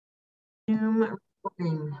Zoom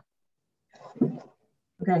recording.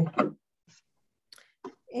 Okay.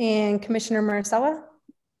 And Commissioner Marcella?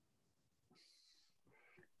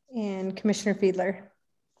 And Commissioner Fiedler?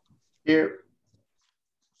 Here.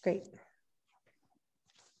 Great.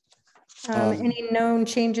 Any known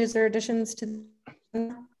changes or additions to?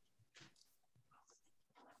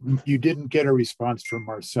 You didn't get a response from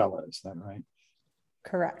Marcella, is that right?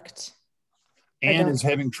 Correct. Anne is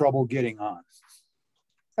having trouble getting on.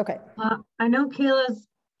 Okay. I know Kayla's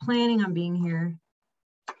planning on being here.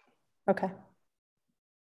 Okay.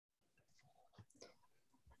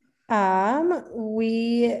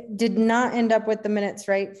 We did not end up with the minutes,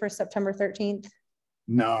 right, for September 13th?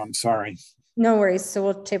 No, I'm sorry. No worries. So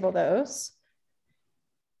we'll table those.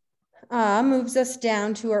 Moves us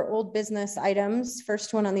down to our old business items.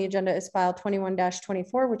 First one on the agenda is file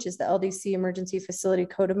 21-24, which is the LDC Emergency Facility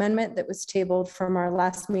Code Amendment that was tabled from our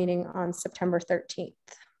last meeting on September 13th.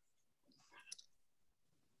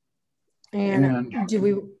 And do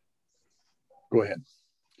we? Go ahead.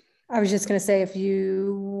 I was just going to say if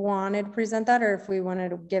you wanted to present that or if we wanted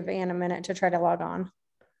to give Anne a minute to try to log on.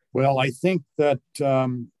 Well, I think that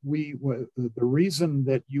the reason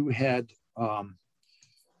that you had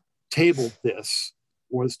tabled this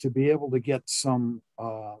was to be able to get some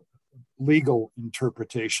legal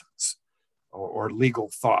interpretations or legal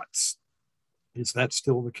thoughts. Is that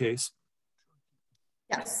still the case?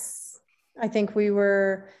 Yes, I think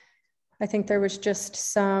there was just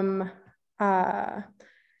some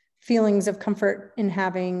feelings of comfort in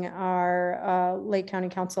having our Lake County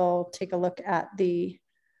Council take a look at the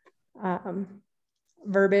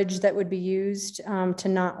verbiage that would be used to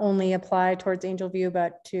not only apply towards Angel View,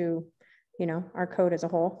 but to, our code as a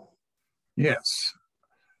whole. Yes.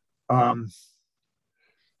 I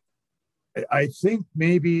think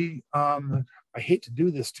maybe, I hate to do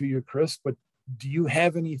this to you, Chris, but do you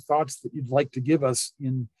have any thoughts that you'd like to give us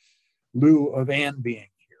in lieu of Anne being here?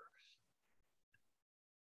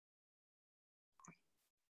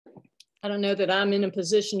 I don't know that I'm in a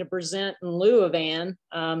position to present in lieu of Anne.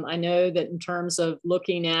 I know that in terms of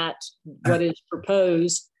looking at what is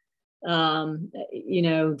proposed, I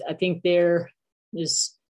think there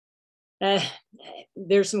is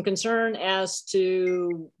there's some concern as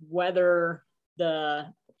to whether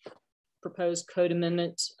the proposed code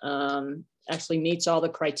amendment actually meets all the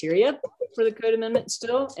criteria for the code amendment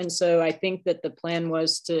still. And so I think that the plan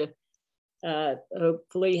was to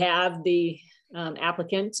hopefully have the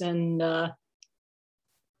applicants and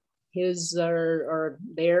his or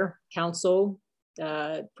their counsel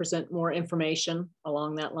present more information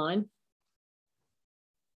along that line.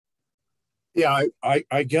 Yeah,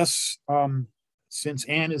 I guess since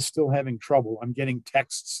Anne is still having trouble, I'm getting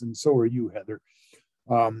texts, and so are you, Heather,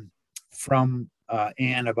 from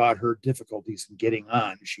Anne about her difficulties in getting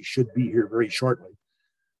on. She should be here very shortly.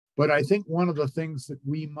 But I think one of the things that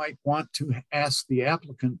we might want to ask the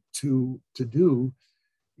applicant to do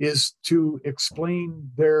is to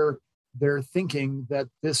explain their thinking that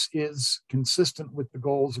this is consistent with the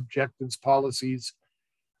goals, objectives, policies,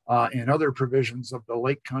 and other provisions of the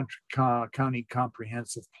Lake County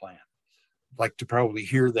Comprehensive Plan. I'd like to probably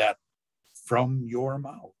hear that from your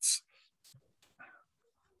mouths.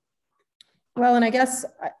 Well, and I guess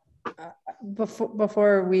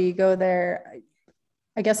before we go there,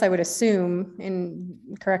 I guess I would assume, and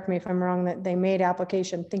correct me if I'm wrong, that they made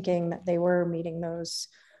application thinking that they were meeting those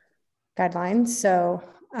guidelines. So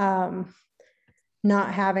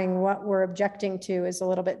not having what we're objecting to is a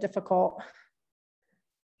little bit difficult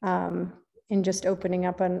in just opening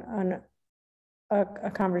up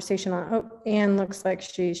a conversation on, oh, Anne looks like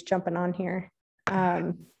she's jumping on here.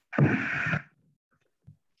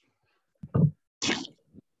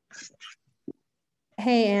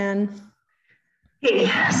 Hey, Anne. Hey,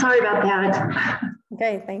 sorry about that.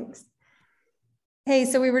 Okay, thanks. Hey,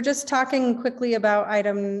 so we were just talking quickly about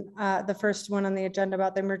the first one on the agenda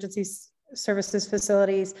about the emergency services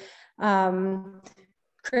facilities.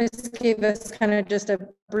 Chris gave us kind of just a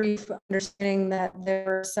brief understanding that there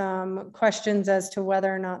were some questions as to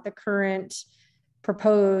whether or not the current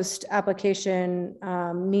proposed application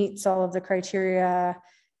meets all of the criteria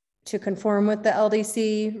to conform with the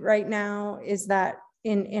LDC right now. Is that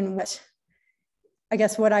in what, I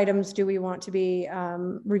guess, what items do we want to be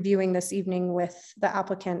reviewing this evening with the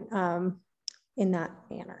applicant in that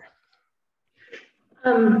manner?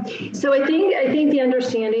 So I think the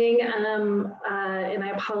understanding, and I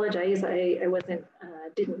apologize, I wasn't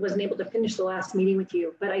able to finish the last meeting with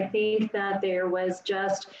you, but I think that there was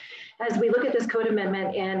just, as we look at this code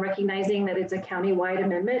amendment and recognizing that it's a county-wide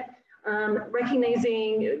amendment,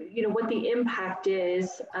 recognizing, what the impact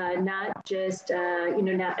is, not just,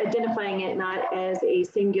 not identifying it not as a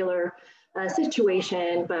singular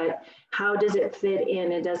situation, but how does it fit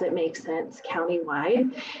in and does it make sense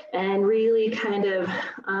countywide? And really kind of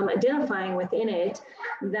identifying within it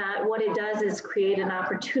that what it does is create an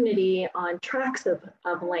opportunity on tracts of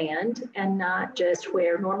land and not just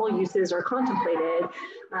where normal uses are contemplated,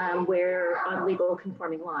 where on legal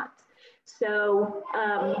conforming lots. So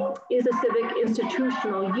is a civic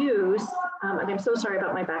institutional use, and I'm so sorry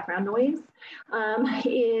about my background noise,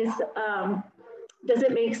 does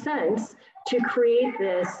it make sense to create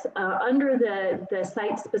this under the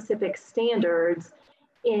site-specific standards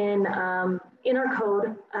in our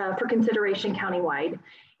code for consideration countywide?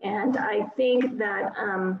 And I think that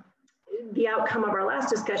the outcome of our last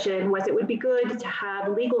discussion was it would be good to have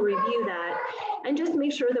legal review that and just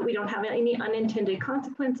make sure that we don't have any unintended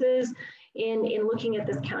consequences in looking at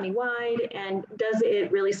this countywide, and does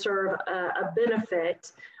it really serve a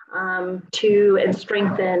benefit to and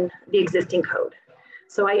strengthen the existing code.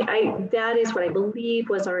 So that is what I believe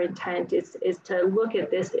was our intent, is to look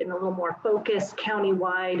at this in a little more focused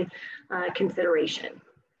countywide consideration.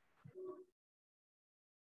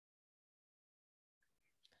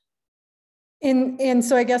 And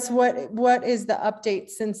so I guess what is the update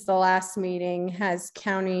since the last meeting? Has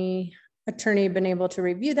county attorney been able to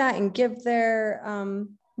review that and give their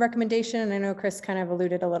recommendation? I know Chris kind of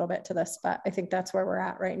alluded a little bit to this, but I think that's where we're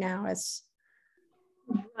at right now.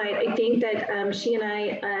 Right. I think that she and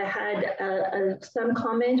I had some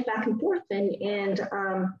comment back and forth,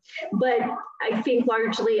 but I think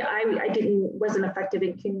largely I wasn't effective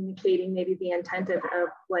in communicating maybe the intent of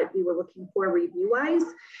what we were looking for review-wise,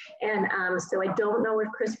 and so I don't know if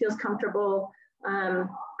Chris feels comfortable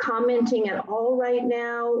commenting at all right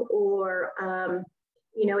now, or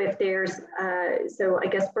if there's so I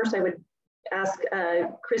guess first I would ask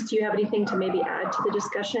Chris, do you have anything to maybe add to the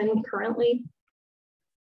discussion currently?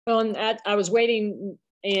 Well, and I was waiting,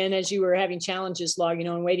 and as you were having challenges logging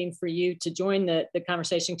on, waiting for you to join the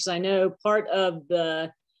conversation, because I know part of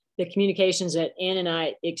the communications that Ann and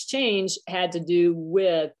I exchanged had to do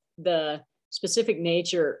with the specific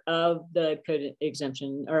nature of the code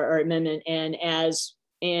exemption or amendment, and as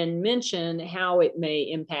Ann mentioned, how it may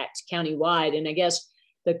impact countywide. And I guess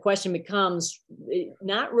the question becomes,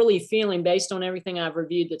 not really feeling, based on everything I've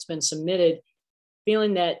reviewed that's been submitted,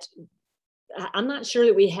 feeling that I'm not sure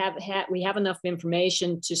that we have enough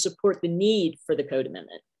information to support the need for the code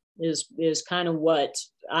amendment is kind of what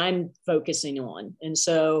I'm focusing on. And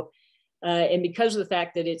so, and because of the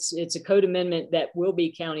fact that it's a code amendment that will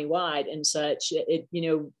be countywide and such,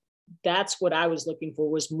 that's what I was looking for,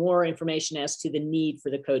 was more information as to the need for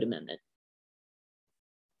the code amendment.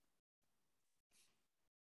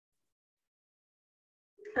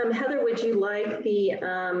 Heather, would you like the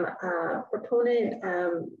proponent,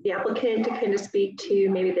 the applicant, to kind of speak to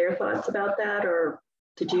maybe their thoughts about that, or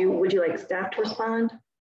would you like staff to respond?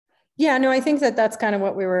 Yeah, no, I think that's kind of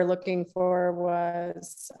what we were looking for,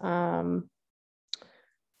 was, kind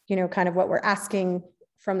of what we're asking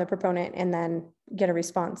from the proponent, and then get a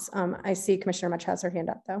response. I see Commissioner Mutch has her hand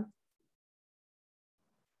up though.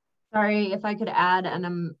 Sorry, if I could add, and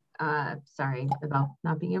I'm sorry about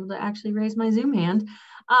not being able to actually raise my Zoom hand.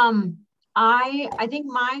 I think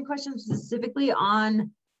my question specifically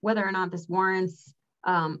on whether or not this warrants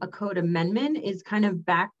a code amendment is kind of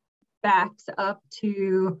backs up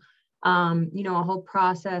to a whole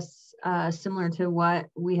process similar to what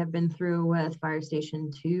we have been through with Fire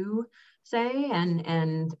Station 2, say,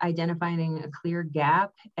 and identifying a clear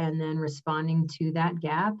gap and then responding to that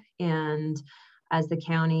gap. And as the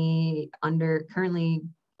county currently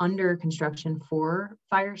under construction for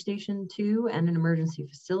Fire Station 2 and an emergency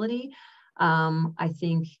facility, I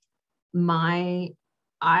think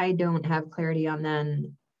I don't have clarity on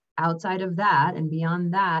then outside of that and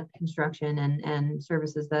beyond that construction and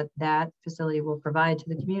services that facility will provide to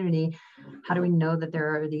the community. How do we know that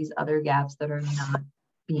there are these other gaps that are not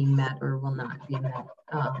being met or will not be met?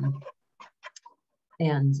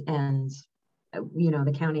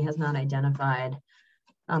 The county has not identified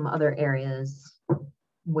other areas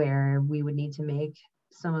where we would need to make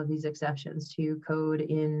some of these exceptions to code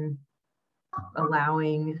in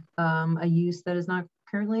allowing a use that is not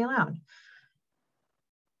currently allowed.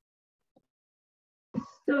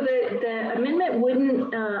 So the amendment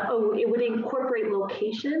wouldn't, it would incorporate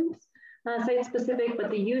locations, site specific,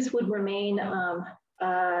 but the use would remain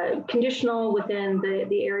conditional within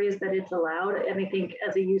the areas that it's allowed, and I think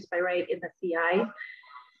as a use by right in the CI.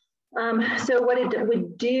 So what it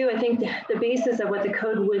would do, I think the basis of what the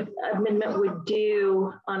amendment would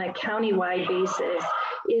do on a countywide basis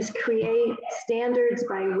is create standards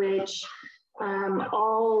by which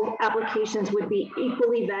all applications would be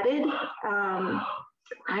equally vetted.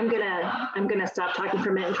 I'm gonna stop talking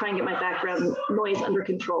for a minute and try and get my background noise under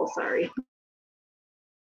control, sorry.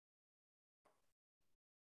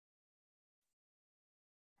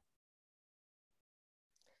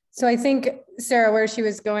 So I think, Sarah, where she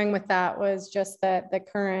was going with that was just that the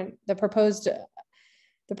proposed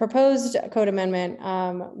code amendment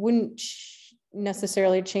wouldn't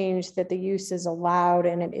necessarily change that the use is allowed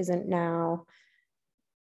and it isn't now,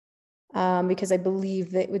 because I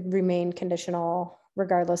believe that it would remain conditional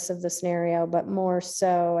regardless of the scenario, but more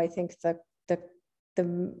so, I think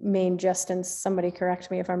the main gist, and somebody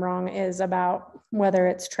correct me if I'm wrong, is about whether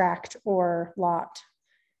it's tract or lot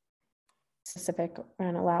specific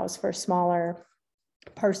and allows for smaller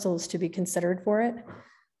parcels to be considered for it.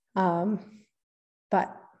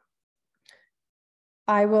 But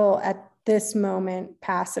I will at this moment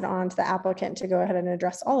pass it on to the applicant to go ahead and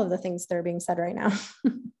address all of the things that are being said right now.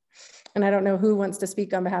 And I don't know who wants to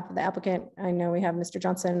speak on behalf of the applicant. I know we have Mr.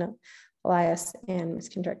 Johnson, Elias, and Ms.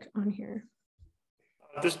 Kendrick on here.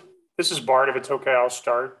 This is Bart. If it's okay, I'll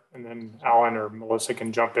start, and then Alan or Melissa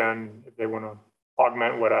can jump in if they want to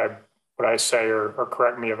augment what I say or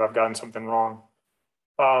correct me if I've gotten something wrong.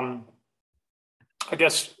 I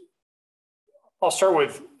guess I'll start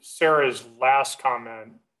with Sarah's last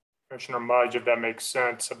comment, Commissioner Mudge, if that makes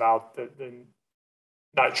sense, about the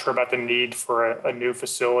not sure about the need for a new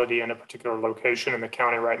facility in a particular location in the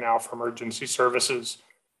county right now for emergency services.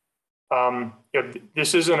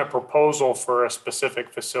 This isn't a proposal for a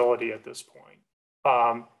specific facility at this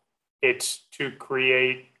point. It's to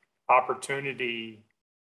create opportunity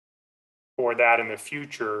for that in the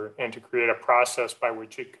future and to create a process by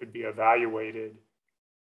which it could be evaluated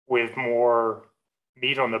with more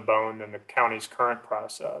meat on the bone than the county's current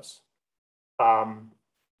process. And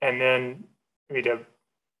then to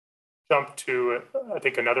jump to, I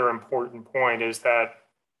think another important point is that,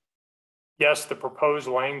 yes, the proposed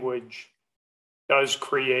language does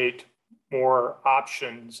create more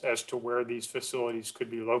options as to where these facilities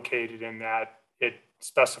could be located, in that it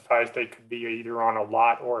specifies they could be either on a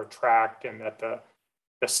lot or a tract, and that the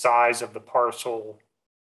size of the parcel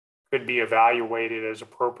could be evaluated as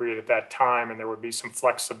appropriate at that time, and there would be some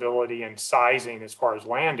flexibility in sizing as far as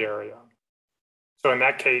land area. So in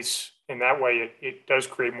that case, in that way, it does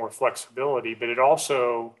create more flexibility, but it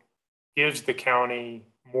also gives the county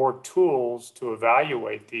more tools to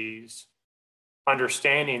evaluate these,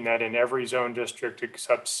 understanding that in every zone district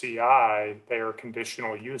except CI, they are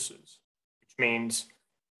conditional uses, which means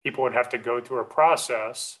people would have to go through a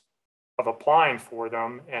process of applying for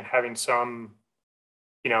them and having some,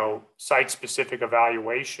 site-specific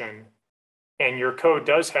evaluation. And your code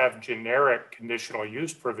does have generic conditional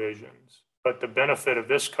use provisions, but the benefit of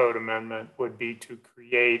this code amendment would be to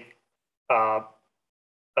create a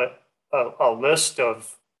list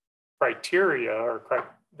of criteria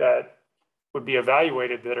that would be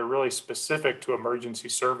evaluated that are really specific to emergency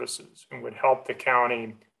services and would help the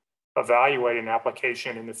county evaluate an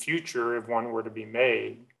application in the future if one were to be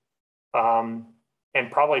made, and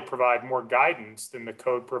probably provide more guidance than the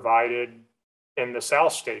code provided in the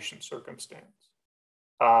South Station circumstance.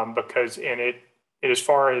 Because in it, as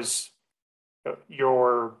far as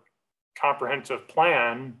your comprehensive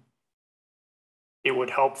plan, it would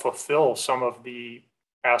help fulfill some of the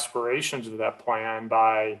aspirations of that plan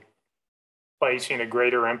by placing a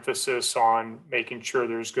greater emphasis on making sure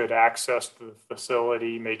there's good access to the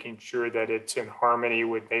facility, making sure that it's in harmony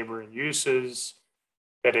with neighboring uses,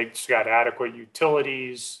 that it's got adequate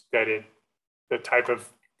utilities, that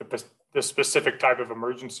the specific type of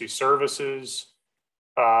emergency services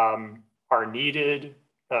are needed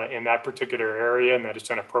in that particular area, and that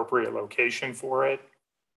it's an appropriate location for it,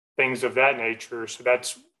 things of that nature. So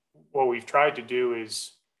that's what we've tried to do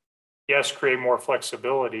is, yes, create more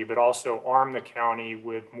flexibility, but also arm the county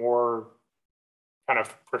with more kind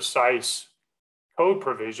of precise code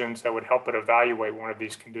provisions that would help it evaluate one of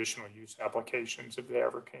these conditional use applications if they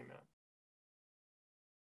ever came in.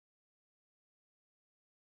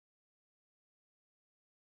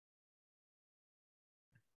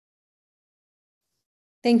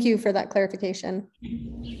 Thank you for that clarification.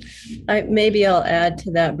 Maybe I'll add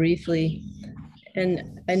to that briefly.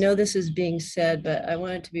 And I know this is being said, but I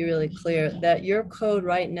want it to be really clear that your code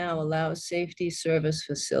right now allows safety service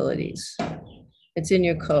facilities. It's in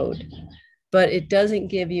your code, but it doesn't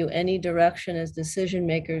give you any direction as decision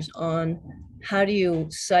makers on how do you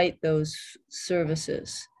cite those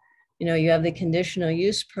services. You know, you have the conditional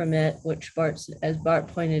use permit, which as Bart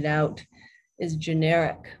pointed out, is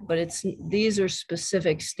generic, but these are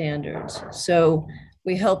specific standards. So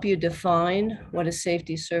we help you define what a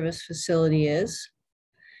safety service facility is,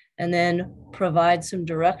 and then provide some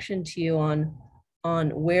direction to you on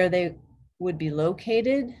where they would be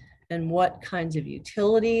located and what kinds of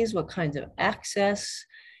utilities, what kinds of access,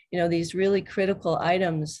 you know, these really critical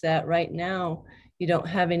items that right now you don't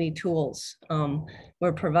have any tools.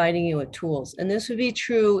 We're providing you with tools. And this would be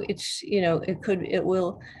true, it's, you know, it could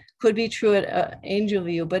be true at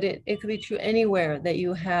Angelview, but it could be true anywhere that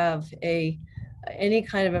you have any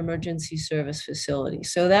kind of emergency service facility.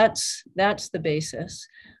 So that's the basis.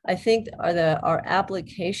 I think our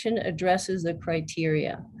application addresses the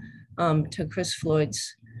criteria to Chris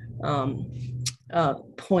Floyd's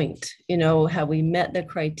point. You know, have we met the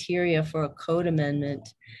criteria for a code amendment?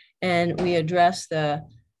 And we address and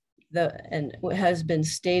it has been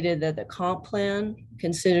stated that the comp plan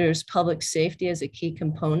considers public safety as a key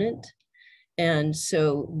component. And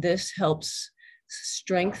so this helps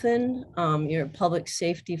strengthen your public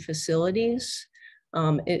safety facilities.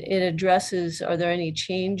 It addresses, are there any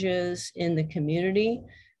changes in the community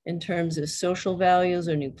in terms of social values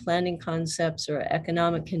or new planning concepts or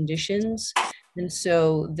economic conditions? And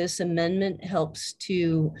so this amendment helps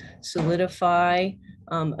to solidify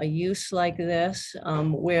a use like this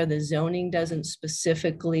where the zoning doesn't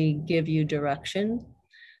specifically give you direction.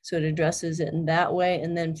 So it addresses it in that way.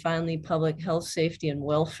 And then finally, public health, safety, and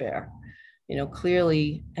welfare. You know,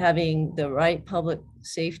 clearly having the right public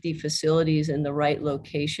safety facilities in the right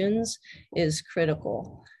locations is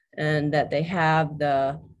critical, and that they have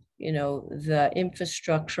the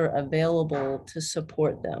infrastructure available to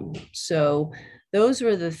support them. So those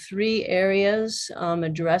were the three areas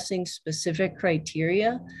addressing specific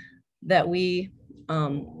criteria that we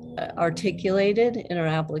articulated in our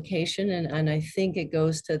application. And I think it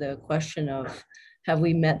goes to the question of, have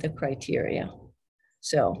we met the criteria?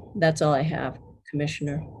 So that's all I have,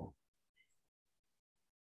 Commissioner.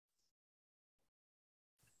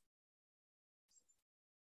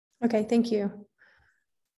 Okay, thank you.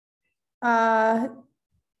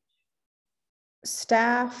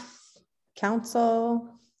 Staff, council,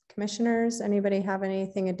 commissioners, anybody have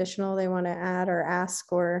anything additional they want to add or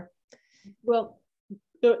ask? Or well,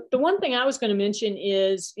 the one thing I was going to mention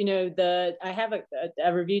is, you know, I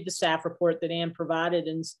reviewed the staff report that Ann provided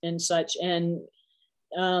and such, and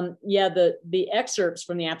yeah, the excerpts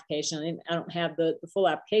from the application, I don't have the full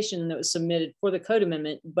application that was submitted for the code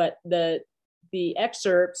amendment, but the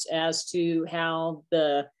excerpts as to how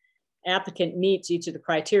the applicant meets each of the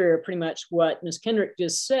criteria are pretty much what Ms. Kendrick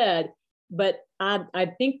just said. But I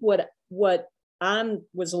think what I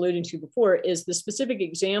was alluding to before is the specific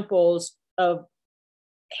examples of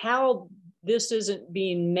how this isn't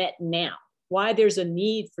being met now, why there's a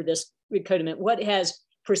need for this code amendment, what has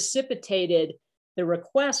precipitated the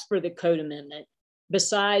request for the code amendment,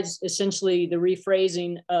 besides essentially the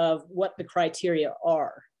rephrasing of what the criteria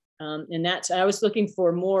are. And I was looking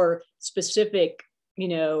for more specific,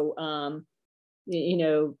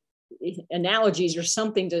 analogies or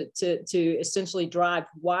something to essentially drive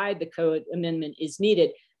why the code amendment is needed.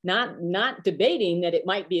 Not debating that it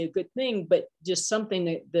might be a good thing, but just something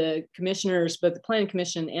that the commissioners, both the Planning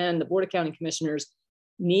Commission and the Board of County Commissioners,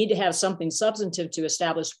 need to have something substantive to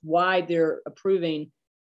establish why they're approving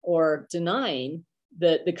or denying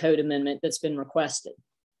the code amendment that's been requested.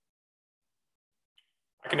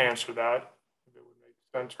 I can answer that if it would make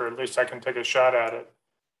sense, or at least I can take a shot at it.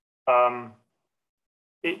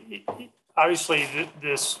 Obviously,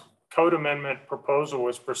 this code amendment proposal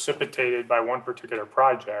was precipitated by one particular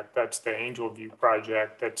project. That's the Angelview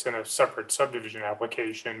project that's in a separate subdivision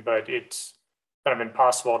application, but it's kind of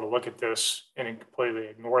impossible to look at this and completely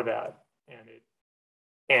ignore that.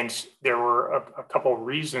 And there were a couple of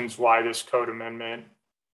reasons why this code amendment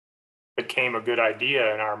became a good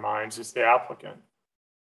idea in our minds as the applicant.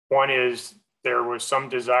 One is there was some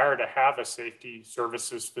desire to have a safety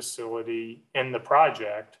services facility in the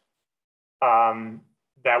project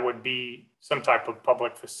that would be some type of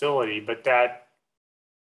public facility,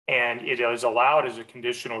 and it is allowed as a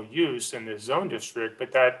conditional use in the zone district,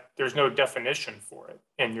 but there's no definition for it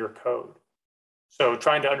in your code. So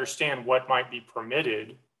trying to understand what might be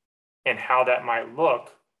permitted and how that might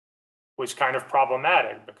look was kind of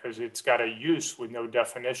problematic because it's got a use with no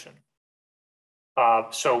definition.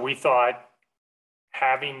 So we thought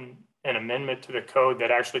having an amendment to the code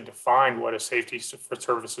that actually defined what a safety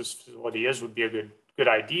services facility is would be a good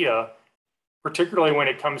idea, particularly when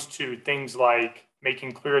it comes to things like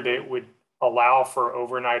making clear that it would allow for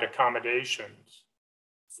overnight accommodations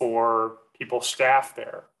for people staff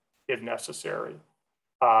there. if necessary,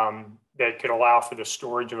 that could allow for the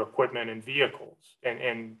storage of equipment and vehicles.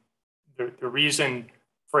 And the reason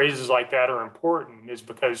phrases like that are important is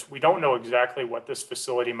because we don't know exactly what this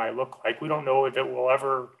facility might look like. We don't know if it will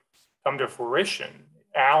ever come to fruition.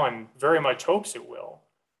 Alan very much hopes it will.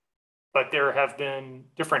 But there have been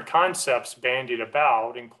different concepts bandied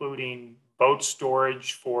about, including boat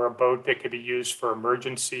storage for a boat that could be used for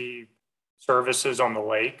emergency services on the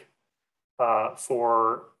lake,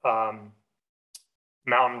 for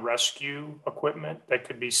mountain rescue equipment that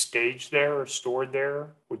could be staged there or stored there,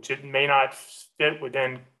 which it may not fit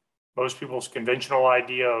within most people's conventional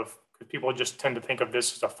idea of, because people just tend to think of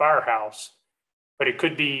this as a firehouse, but it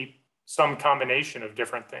could be some combination of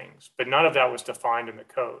different things, but none of that was defined in the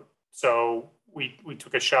code. So we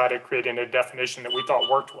took a shot at creating a definition that we thought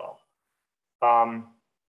worked well.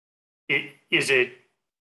 Is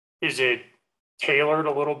it tailored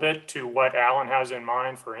a little bit to what Alan has in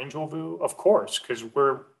mind for Angel Vu? Of course, because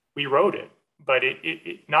we wrote it, but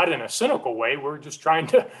it not in a cynical way. We're just trying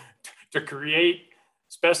to create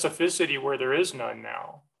specificity where there is none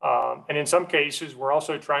now. And in some cases, we're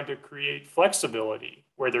also trying to create flexibility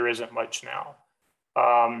where there isn't much now.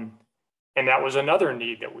 And that was another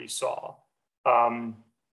need that we saw.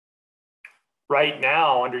 Right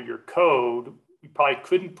now, under your code, we probably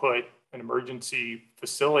couldn't put an emergency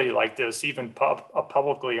facility like this, even a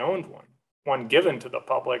publicly owned one given to the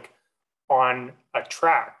public, on a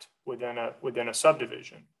tract within a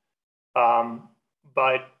subdivision.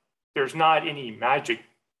 But there's not any magic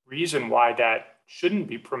reason why that shouldn't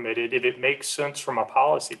be permitted if it makes sense from a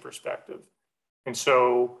policy perspective. And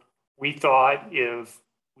so we thought if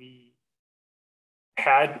we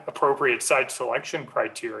had appropriate site selection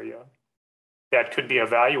criteria that could be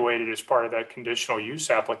evaluated as part of that conditional use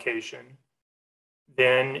application,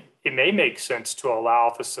 then it may make sense to allow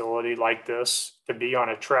a facility like this to be on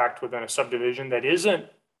a tract within a subdivision that isn't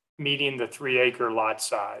meeting the 3-acre lot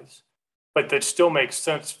size, but that still makes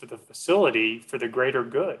sense for the facility for the greater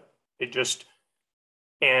good.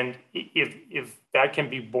 And if that can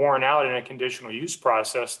be borne out in a conditional use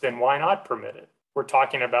process, then why not permit it? We're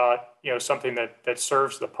talking about, something that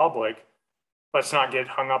serves the public. Let's not get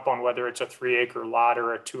hung up on whether it's a 3-acre lot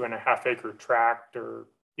or a 2.5-acre tract, or,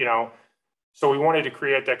 so we wanted to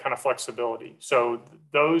create that kind of flexibility. So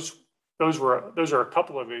those are a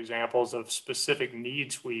couple of examples of specific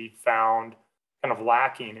needs we found kind of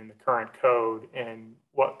lacking in the current code and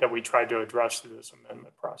that we tried to address through this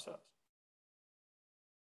amendment process.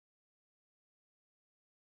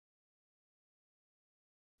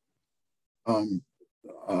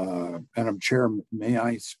 Madam Chair, may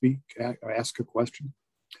I ask a question?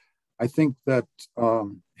 I think that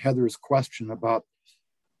Heather's question about,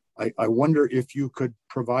 I wonder if you could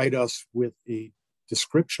provide us with a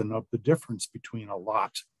description of the difference between a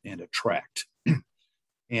lot and a tract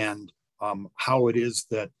and how it is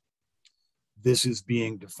that this is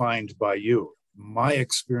being defined by you. My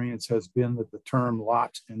experience has been that the term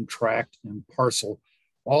lot and tract and parcel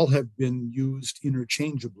all have been used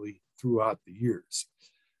interchangeably throughout the years.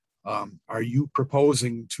 Are you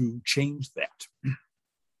proposing to change that?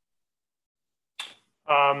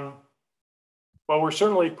 Well, we're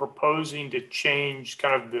certainly proposing to change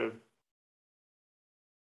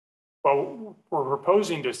we're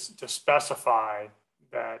proposing to specify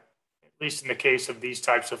that, at least in the case of these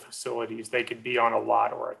types of facilities, they could be on a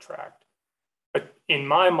lot or a tract. But in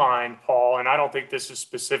my mind, Paul, and I don't think this is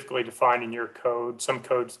specifically defined in your code, some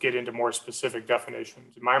codes get into more specific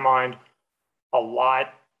definitions. In my mind, a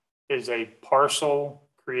lot is a parcel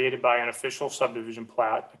created by an official subdivision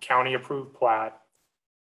plat, a county approved plat,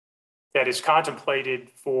 that is contemplated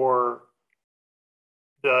for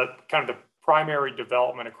the kind of the primary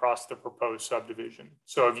development across the proposed subdivision.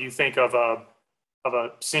 So if you think of a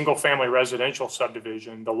single family residential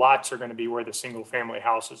subdivision, the lots are going to be where the single family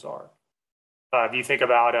houses are. If you think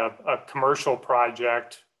about a commercial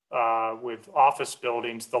project with office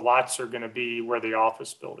buildings, the lots are going to be where the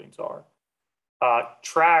office buildings are.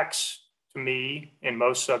 Tracts, to me, in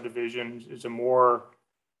most subdivisions, is a more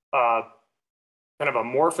kind of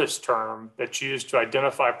amorphous term that's used to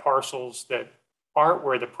identify parcels that aren't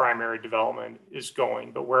where the primary development is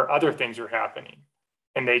going, but where other things are happening.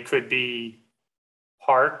 And they could be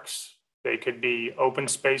parks, they could be open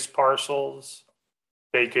space parcels,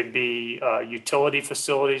 they could be utility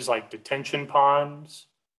facilities like detention ponds.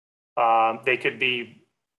 They could be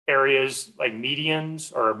areas like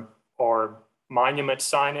medians or monument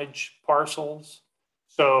signage parcels.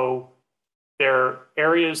 So they're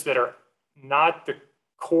areas that are not the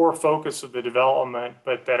core focus of the development,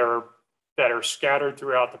 but that are scattered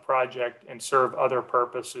throughout the project and serve other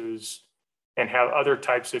purposes and have other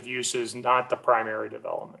types of uses, not the primary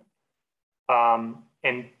development.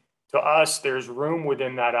 And to us, there's room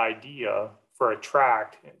within that idea for a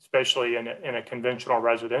tract, especially in a conventional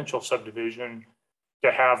residential subdivision,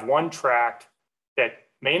 to have one tract that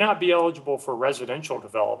may not be eligible for residential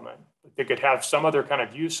development, but they could have some other kind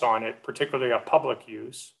of use on it, particularly a public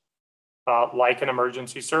use, like an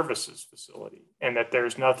emergency services facility, and that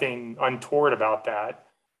there's nothing untoward about that.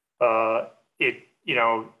 You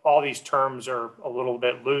know, all these terms are a little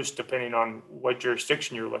bit loose depending on what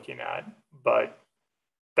jurisdiction you're looking at, but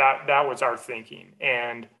that was our thinking.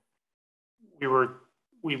 And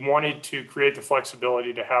we wanted to create the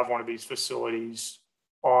flexibility to have one of these facilities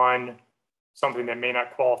on something that may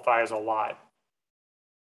not qualify as a lot,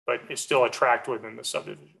 but is still a tract within the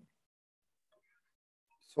subdivision.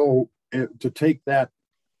 So to take that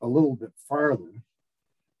a little bit farther,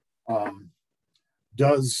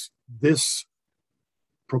 does this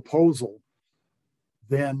proposal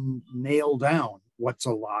then nail down what's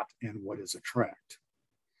a lot and what is a tract?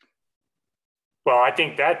 Well, I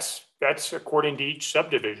think that's according to each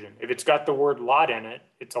subdivision. If it's got the word lot in it,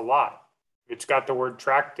 it's a lot. If it's got the word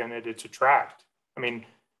tract in it, it's a tract. I mean,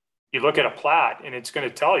 you look at a plat and it's going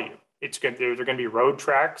to tell you there's going to be road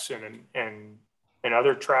tracts and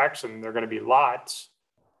other tracts, and they're going to be lots.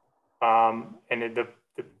 And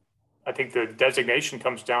I think the designation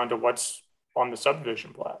comes down to what's on the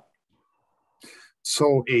subdivision plat.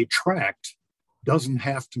 So a tract doesn't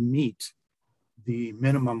have to meet the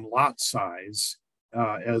minimum lot size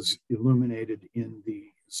as illuminated in the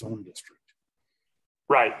zone district.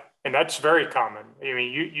 Right, and that's very common. I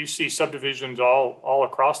mean, you see subdivisions all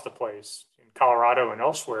across the place in Colorado and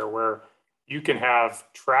elsewhere where you can have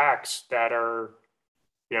tracts that are,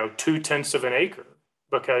 0.2 of an acre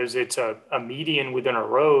because it's a median within a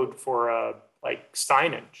road for like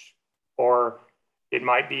signage, or it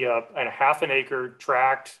might be a half an acre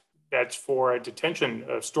tract that's for a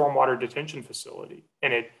stormwater detention facility,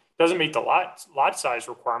 and it doesn't meet the lot size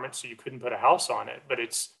requirements, so you couldn't put a house on it. But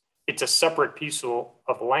it's a separate piece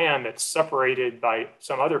of land that's separated by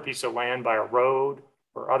some other piece of land by a road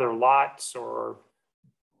or other lots, or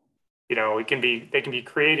they can be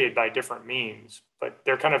created by different means. But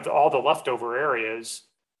they're kind of all the leftover areas,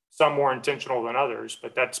 some more intentional than others.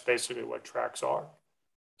 But that's basically what tracts are.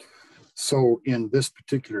 So in this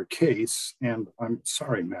particular case, and I'm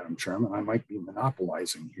sorry, Madam Chairman, I might be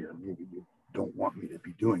monopolizing here. Maybe you don't want me to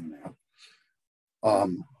be doing that.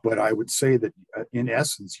 But I would say that in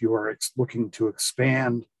essence, you are looking to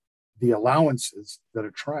expand the allowances that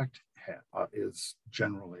a tract is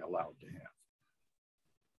generally allowed to have.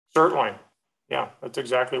 Certainly. Yeah, that's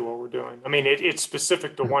exactly what we're doing. I mean, it's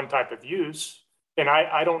specific to one type of use. And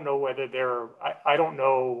I don't know whether I don't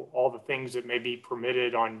know all the things that may be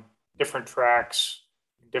permitted on different tracts,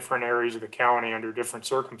 different areas of the county under different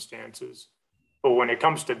circumstances. But when it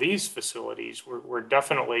comes to these facilities, we're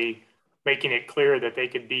definitely making it clear that they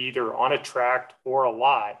could be either on a tract or a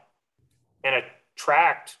lot. And a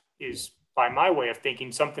tract is, by my way of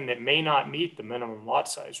thinking, something that may not meet the minimum lot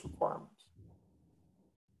size requirements.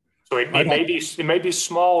 So it may be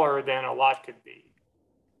smaller than a lot could be.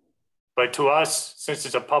 But to us, since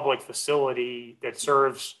it's a public facility that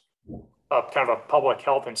serves a kind of a public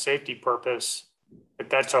health and safety purpose,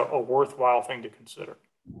 that's a worthwhile thing to consider.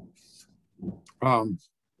 I'm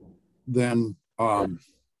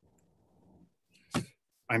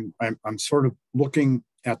sort of looking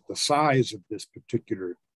at the size of this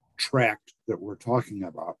particular tract that we're talking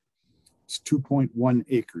about. It's 2.1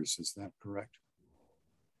 acres. Is that correct?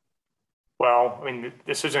 Well, I mean,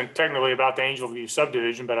 this isn't technically about the Angel View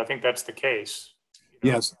subdivision, but I think that's the case.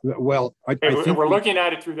 Yes. Well, I think we're looking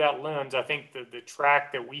at it through that lens. I think the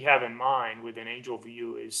tract that we have in mind within Angel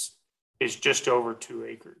View is just over 2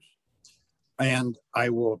 acres. And I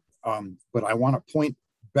will, but I want to point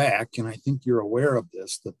back, and I think you're aware of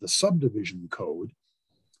this, that the subdivision code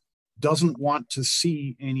doesn't want to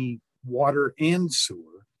see any water and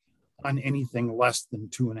sewer on anything less than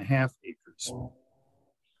 2.5 acres.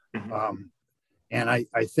 Mm-hmm. And I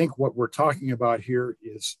think what we're talking about here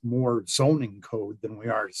is more zoning code than we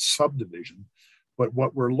are subdivision. But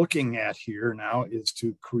what we're looking at here now is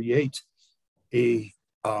to create a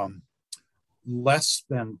less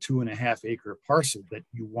than 2.5 acre parcel that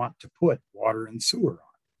you want to put water and sewer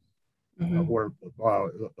on, mm-hmm. or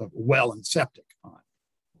well and septic on.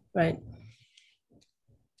 Right.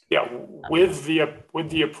 Yeah, with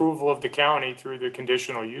the approval of the county through the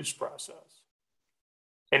conditional use process.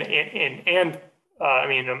 And I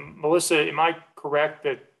mean, Melissa, am I correct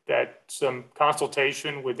that some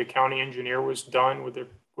consultation with the county engineer was done with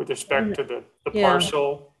respect to the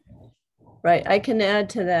parcel? Right, I can add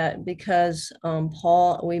to that because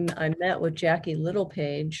Paul, I met with Jackie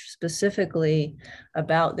Littlepage specifically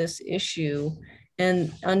about this issue.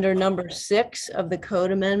 And under number 6 of the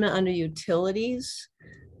code amendment, under utilities,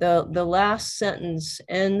 the last sentence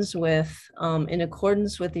ends with, in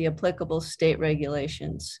accordance with the applicable state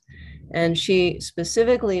regulations. And she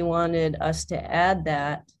specifically wanted us to add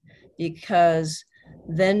that because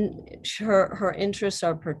then her interests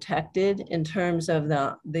are protected in terms of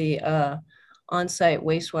the on-site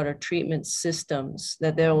wastewater treatment systems,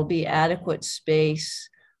 that there will be adequate space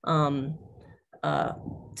to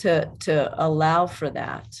allow for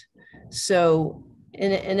that. So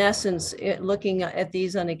in essence, looking at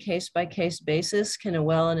these on a case-by-case basis, can a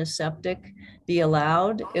well and a septic be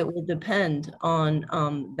allowed? It will depend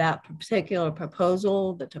on that particular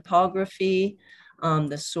proposal, the topography,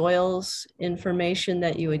 the soils information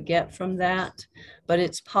that you would get from that, but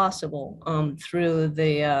it's possible through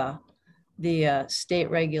the state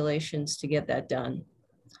regulations to get that done.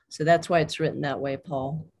 So that's why it's written that way,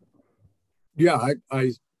 Paul. Yeah,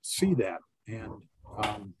 I see that. And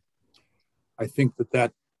I think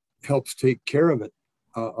that helps take care of it,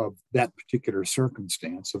 of that particular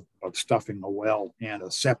circumstance of stuffing a well and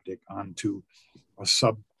a septic onto a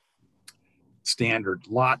substandard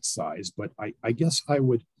lot size. But I guess I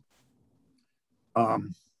would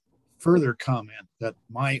further comment that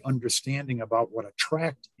my understanding about what a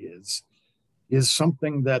tract is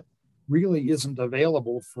something that really isn't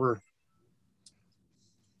available for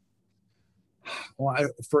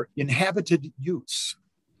inhabited use,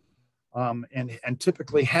 and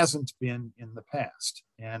typically hasn't been in the past.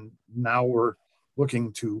 And now we're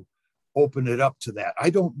looking to open it up to that.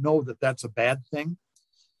 I don't know that that's a bad thing,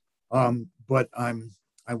 but I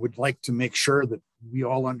would like to make sure that we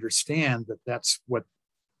all understand that that's what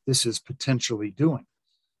this is potentially doing.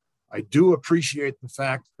 I do appreciate the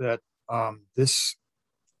fact that this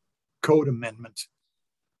code amendment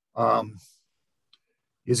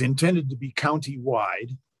is intended to be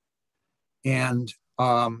county-wide, and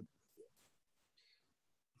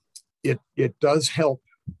it does help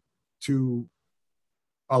to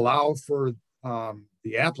allow for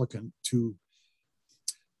the applicant to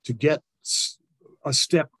get a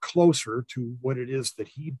step closer to what it is that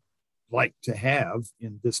he'd like to have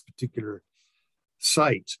in this particular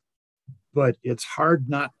site. But it's hard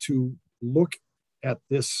not to look at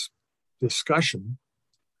this discussion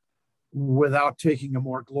without taking a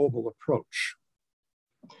more global approach.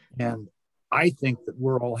 And I think that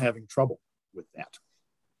we're all having trouble with that.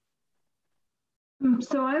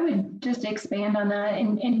 So I would just expand on that,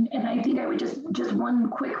 and I think I would just one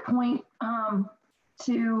quick point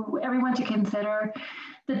to everyone to consider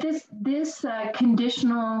that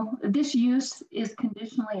this use is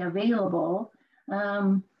conditionally available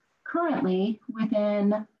currently within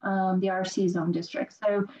the RC zone district.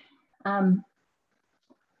 So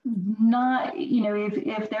not,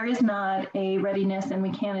 if there is not a readiness and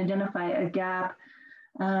we can't identify a gap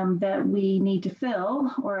that we need to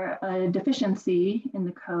fill or a deficiency in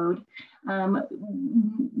the code,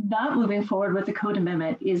 not moving forward with the code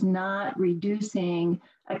amendment is not reducing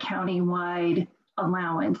a county-wide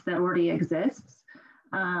allowance that already exists.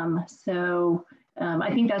 I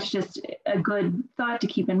think that's just a good thought to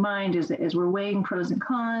keep in mind as we're weighing pros and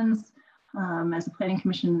cons. As the Planning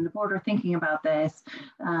Commission and the board are thinking about this,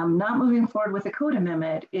 not moving forward with a code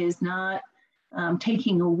amendment is not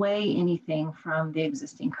taking away anything from the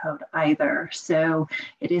existing code either. So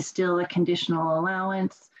it is still a conditional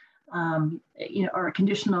allowance, or a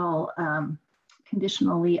conditionally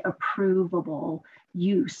approvable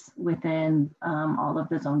use within all of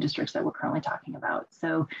the zone districts that we're currently talking about.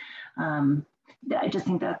 So I just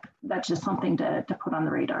think that that's just something to put on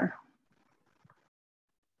the radar.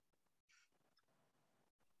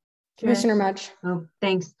 Commissioner Mutch. Oh,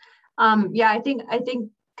 thanks. Yeah, I think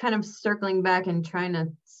kind of circling back and trying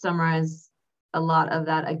to summarize a lot of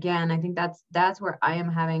that again, I think that's where I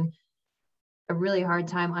am having a really hard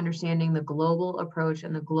time understanding the global approach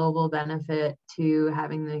and the global benefit to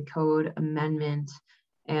having the code amendment.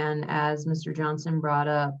 And as Mr. Johnson brought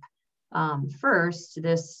up, first,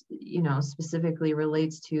 this specifically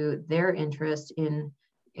relates to their interest in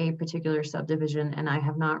a particular subdivision, and I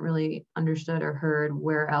have not really understood or heard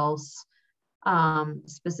where else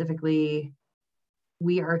specifically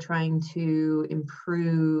we are trying to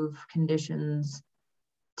improve conditions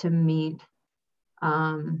to meet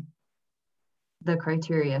the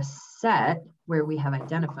criteria set where we have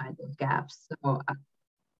identified those gaps. So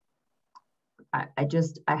I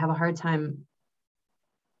have a hard time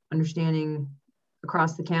understanding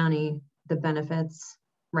across the county the benefits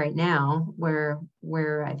right now, where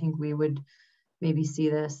I think we would maybe see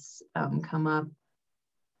this come up,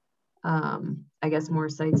 I guess more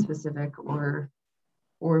site specific, or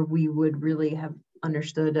we would really have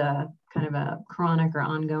understood a kind of a chronic or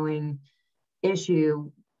ongoing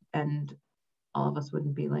issue, and all of us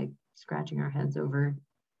wouldn't be like scratching our heads over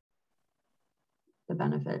the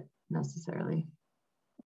benefit necessarily.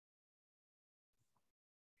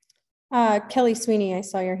 Kelly Sweeney, I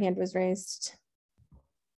saw your hand was raised.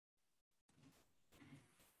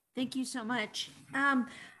 Thank you so much.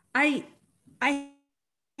 I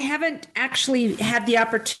haven't actually had the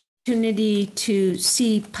opportunity to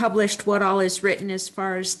see published what all is written as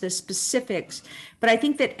far as the specifics, but I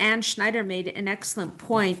think that Ann Schneider made an excellent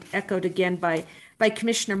point, echoed again by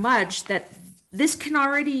Commissioner Mudge, that this can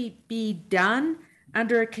already be done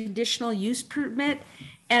under a conditional use permit.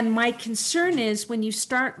 And my concern is when you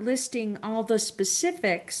start listing all the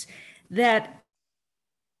specifics, that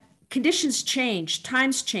conditions change,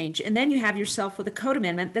 times change, and then you have yourself with a code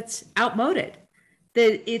amendment that's outmoded.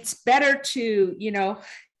 That it's better to, you know,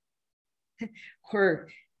 or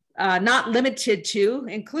not limited to,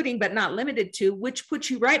 including but not limited to, which puts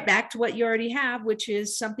you right back to what you already have, which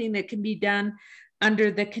is something that can be done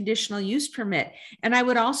under the conditional use permit. And I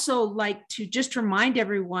would also like to just remind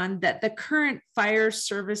everyone that the current fire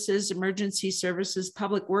services, emergency services,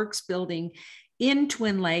 public works building in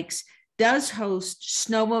Twin Lakes does host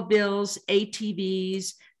snowmobiles,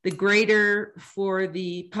 ATVs, the grader for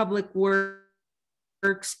the public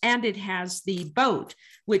works, and it has the boat,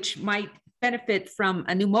 which might benefit from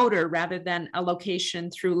a new motor rather than a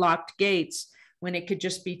location through locked gates when it could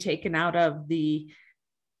just be taken out of the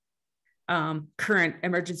current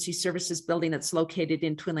emergency services building that's located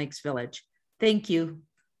in Twin Lakes Village. Thank you.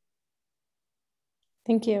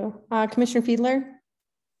 Thank you. Commissioner Fiedler?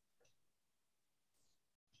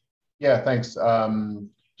 Yeah, thanks.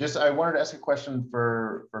 Just I wanted to ask a question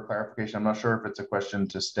for clarification. I'm not sure if it's a question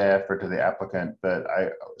to staff or to the applicant, but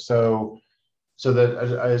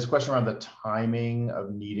there's a question around the timing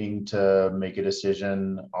of needing to make a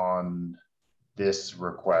decision on this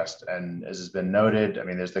request. And as has been noted, I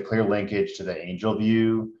mean, there's the clear linkage to the Angel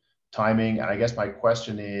View timing. And I guess my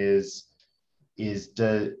question is does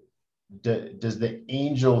the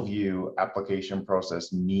Angel View application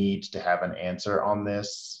process need to have an answer on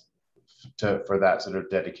this for that sort of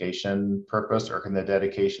dedication purpose, or can the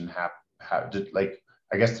dedication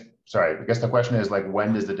I guess the question is, like,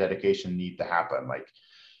 when does the dedication need to happen? Like,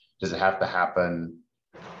 does it have to happen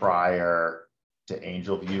prior to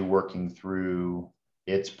Angel View working through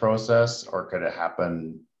its process, or could it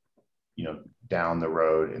happen, you know, down the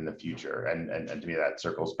road in the future? And to me, that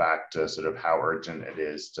circles back to sort of how urgent it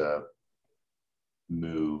is to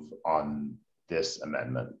move on this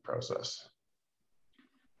amendment process.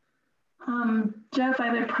 Jeff,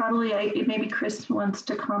 I would probably, maybe Chris wants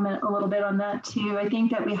to comment a little bit on that too. I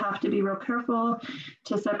think that we have to be real careful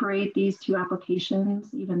to separate these two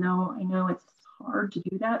applications, even though I know it's hard to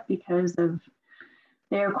do that because of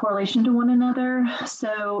their correlation to one another.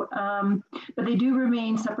 So, but they do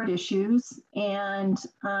remain separate issues. And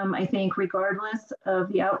I think regardless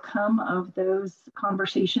of the outcome of those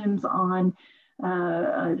conversations on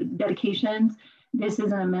dedications, this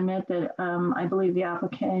is an amendment that I believe the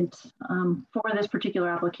applicant for this particular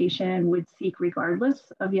application would seek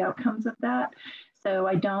regardless of the outcomes of that. So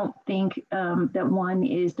I don't think that one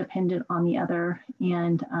is dependent on the other.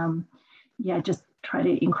 And yeah, just try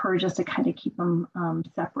to encourage us to kind of keep them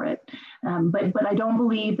separate. But I don't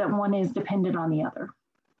believe that one is dependent on the other.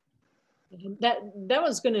 That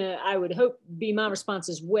was gonna, I would hope, be my response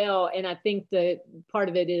as well. And I think that part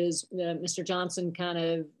of it is Mr. Johnson kind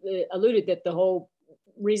of alluded that the whole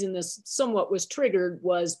reason this somewhat was triggered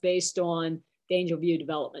was based on the Angel View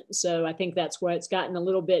development. So I think that's where it's gotten a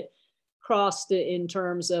little bit crossed in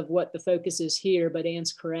terms of what the focus is here, but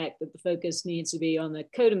Ann's correct that the focus needs to be on the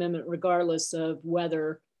code amendment regardless of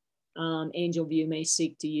whether Angel View may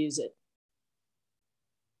seek to use it.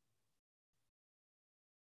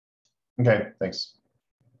 Okay, thanks.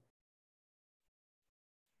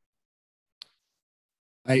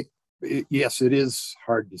 Yes, it is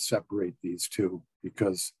hard to separate these two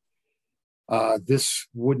because this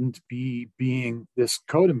code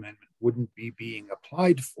amendment wouldn't be being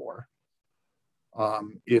applied for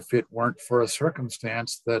if it weren't for a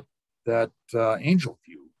circumstance that Angel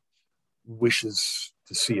View wishes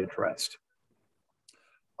to see addressed.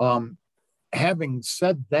 Having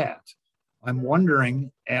said that, I'm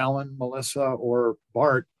wondering, Alan, Melissa, or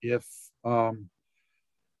Bart, if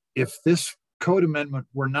this code amendment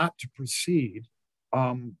were not to proceed,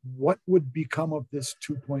 what would become of this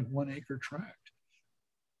 2.1 acre tract?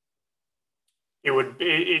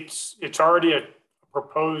 It's already a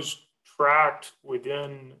proposed tract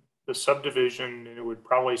within the subdivision, and it would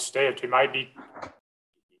probably stay. It might be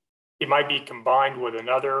combined with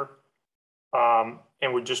another,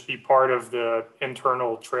 and would just be part of the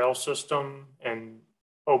internal trail system and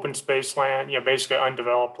open space land, basically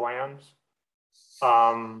undeveloped lands.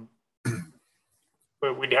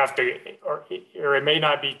 But we'd have to, or it may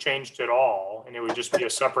not be changed at all, and it would just be a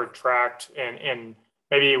separate tract, and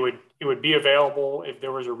maybe it would be available if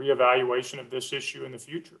there was a reevaluation of this issue in the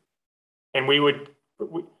future. And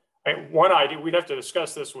one idea, we'd have to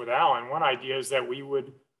discuss this with Alan. One idea is that we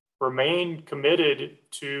would remain committed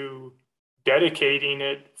to dedicating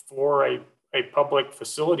it for a public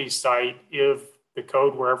facility site if the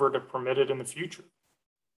code were ever to permit it in the future.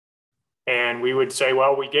 And we would say,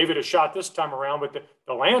 well, we gave it a shot this time around, but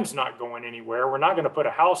the land's not going anywhere. We're not going to put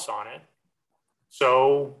a house on it.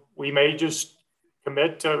 So we may just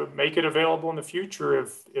commit to make it available in the future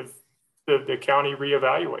if the county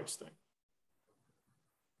reevaluates things.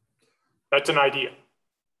 That's an idea.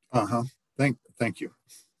 Uh-huh. Thank you.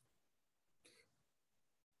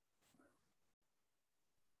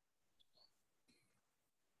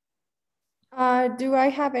 Do I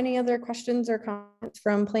have any other questions or comments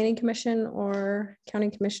from Planning Commission or County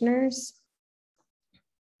Commissioners?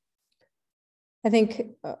 I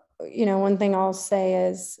think, one thing I'll say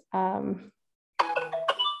is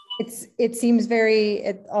it seems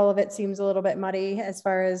all of it seems a little bit muddy as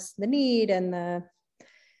far as the need and the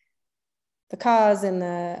cause and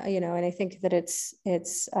and I think that it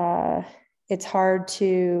is hard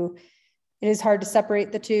to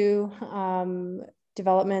separate the two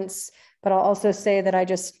developments. But I'll also say that I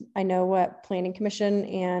know what Planning Commission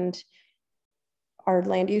and our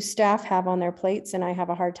land use staff have on their plates, and I have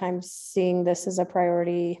a hard time seeing this as a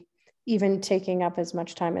priority, even taking up as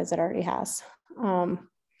much time as it already has on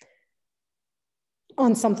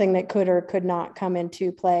something that could or could not come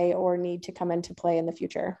into play or need to come into play in the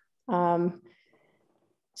future.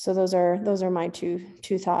 So those are my two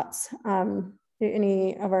thoughts. Do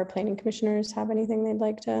any of our planning commissioners have anything they'd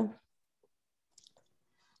like to?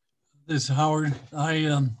 This is Howard.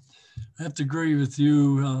 I have to agree with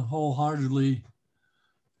you wholeheartedly,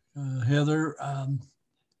 Heather. I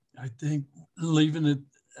think leaving it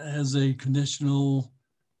as a conditional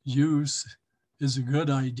use is a good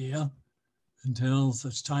idea until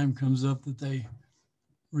such time comes up that they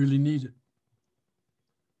really need it.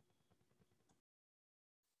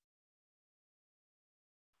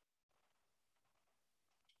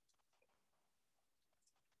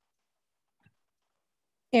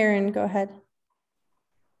 Erin, go ahead.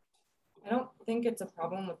 I don't think it's a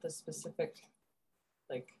problem with the specific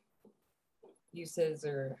uses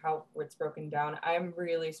or how it's broken down. I'm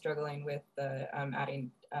really struggling with the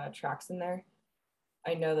adding tracks in there.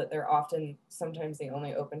 I know that they're often sometimes the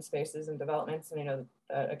only open spaces and developments, and I know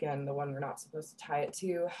that again, the one we're not supposed to tie it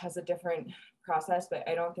to has a different process, but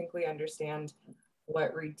I don't think we understand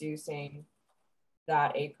what reducing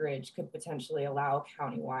that acreage could potentially allow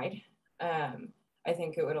countywide. I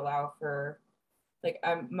think it would allow for,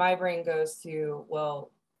 my brain goes to,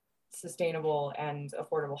 well, sustainable and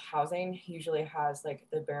affordable housing usually has the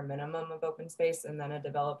bare minimum of open space, and then a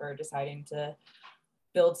developer deciding to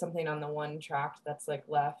build something on the one tract that's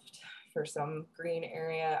left for some green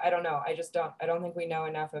area. I don't know. I don't think we know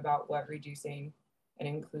enough about what reducing and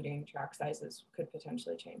including tract sizes could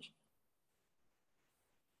potentially change.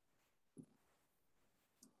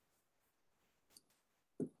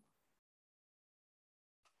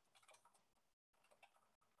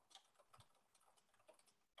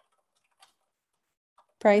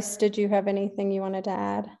 Bryce, did you have anything you wanted to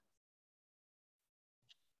add?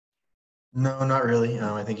 No, not really.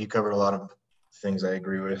 I think you covered a lot of things I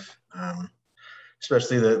agree with,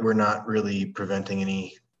 especially that we're not really preventing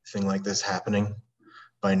anything like this happening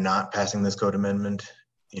by not passing this code amendment.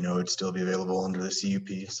 It'd still be available under the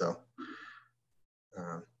CUP. So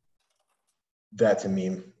that to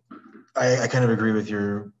me, I kind of agree with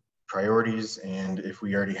your priorities. And if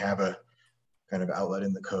we already have a kind of outlet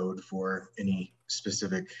in the code for any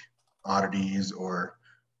specific oddities or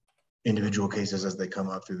individual cases as they come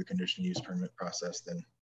up through the conditional use permit process, then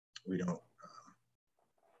we don't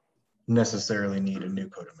necessarily need a new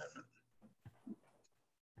code amendment.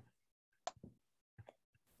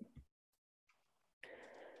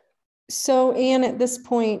 So, Anne, at this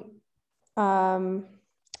point,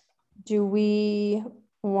 do we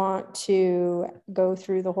want to go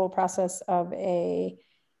through the whole process of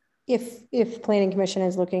if Planning Commission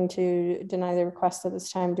is looking to deny the request at this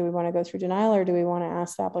time, do we want to go through denial, or do we want to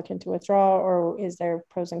ask the applicant to withdraw, or is there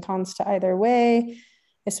pros and cons to either way,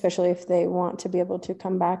 especially if they want to be able to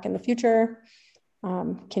come back in the future?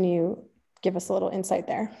 Can you give us a little insight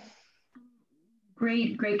there?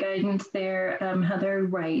 Great guidance there, Heather.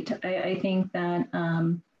 Right. I think that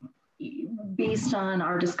based on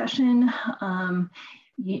our discussion,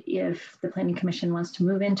 if the Planning Commission wants to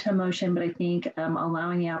move into a motion, but I think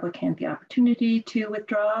allowing the applicant the opportunity to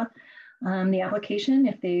withdraw the application,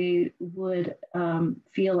 if they would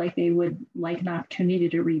feel like they would like an opportunity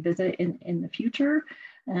to revisit in the future,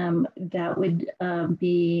 that would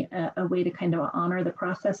be a way to kind of honor the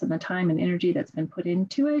process and the time and energy that's been put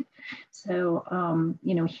into it. So,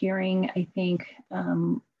 you know, hearing, I think,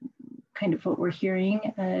 kind of what we're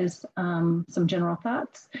hearing as some general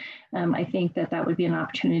thoughts, I think that would be an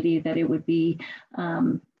opportunity that it would be,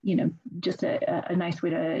 you know, just a nice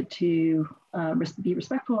way to be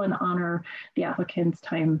respectful and honor the applicant's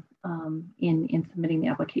time in submitting the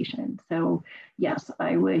application. So yes,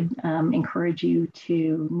 I would encourage you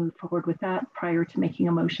to move forward with that prior to making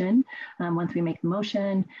a motion. Once we make the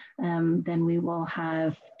motion, then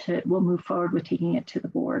we'll move forward with taking it to the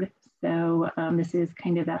board. So this is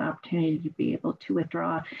kind of that opportunity to be able to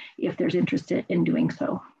withdraw if there's interest in doing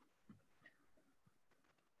so.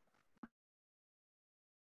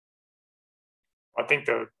 I think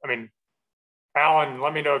Alan,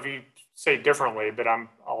 let me know if you say differently, but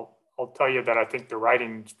I'll tell you that I think the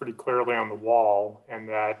writing is pretty clearly on the wall, and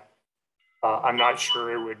that I'm not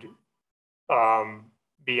sure it would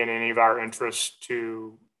be in any of our interests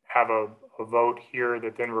to have a vote here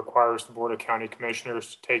that then requires the Board of County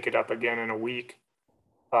Commissioners to take it up again in a week.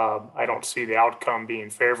 I don't see the outcome being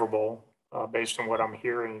favorable based on what I'm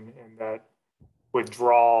hearing, and that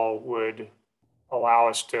withdrawal would allow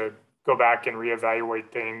us to go back and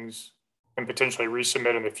reevaluate things and potentially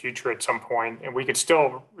resubmit in the future at some point. And we could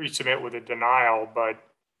still resubmit with a denial, but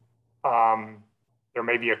there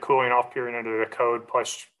may be a cooling off period under the code.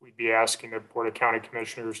 Plus, we'd be asking the Board of County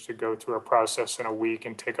Commissioners to go through a process in a week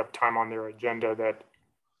and take up time on their agenda that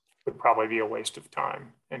would probably be a waste of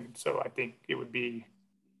time. And so I think it would be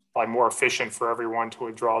probably more efficient for everyone to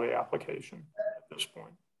withdraw the application at this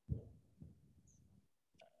point.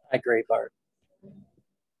 I agree, Bart.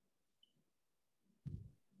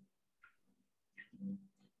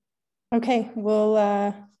 Okay,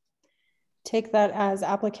 we'll take that as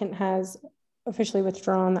applicant has officially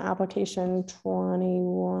withdrawn the application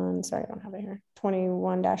 21, sorry, I don't have it here,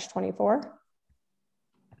 21-24.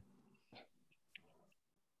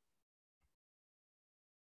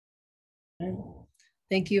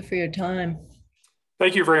 Thank you for your time.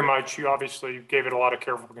 Thank you very much. You obviously gave it a lot of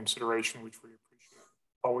careful consideration, which we appreciate.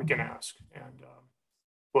 All we can ask, and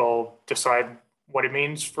we'll decide what it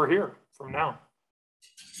means for here from now.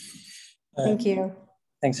 Thank you.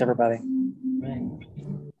 Thanks, everybody.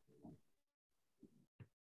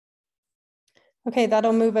 Okay,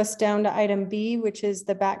 that'll move us down to item B, which is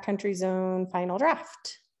the backcountry zone final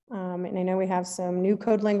draft. And I know we have some new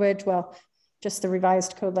code language, well, just the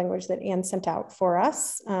revised code language that Anne sent out for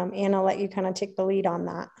us. Anne, I'll let you kind of take the lead on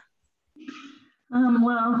that.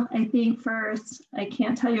 Well, I think first, I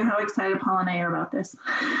can't tell you how excited Paul and I are about this.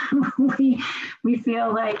 we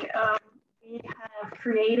feel like we have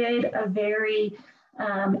created a very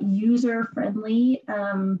user-friendly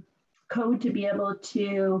code to be able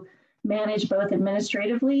to manage both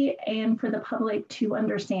administratively and for the public to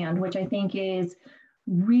understand, which I think is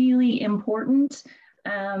really important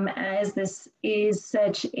as this is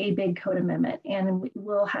such a big code amendment and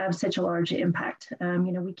will have such a large impact.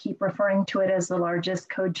 You know, we keep referring to it as the largest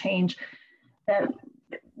code change that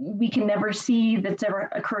we can never see that's ever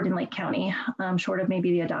occurred in Lake County, short of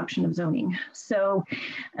maybe the adoption of zoning. So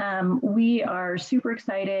we are super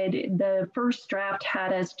excited. The first draft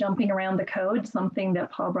had us jumping around the code, something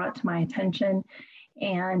that Paul brought to my attention.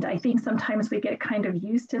 And I think sometimes we get kind of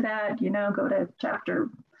used to that, you know, go to chapter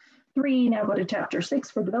 3, now go to chapter 6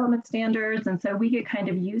 for development standards. And so we get kind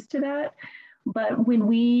of used to that. But when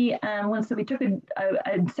we, once we took a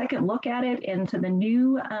second look at it, and so the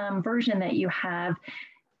new version that you have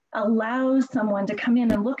allows someone to come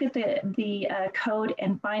in and look at the code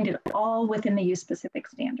and find it all within the use specific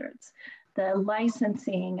standards. The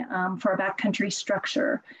licensing for a backcountry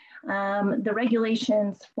structure, the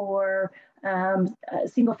regulations for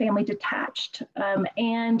single family detached,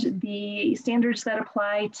 and the standards that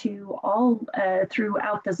apply to all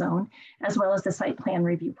throughout the zone, as well as the site plan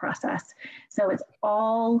review process. So it's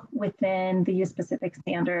all within the use specific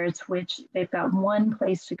standards, which they've got one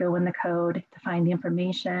place to go in the code to find the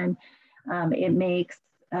information. It makes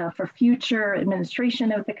for future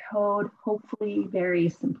administration of the code, hopefully very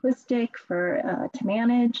simplistic for to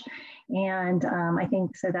manage. And I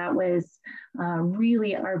think so that was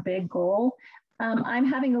really our big goal. I'm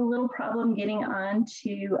having a little problem getting on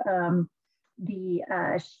to the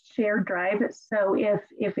shared drive. So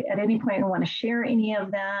if at any point you want to share any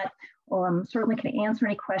of that, certainly can answer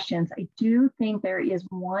any questions. I do think there is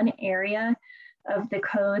one area of the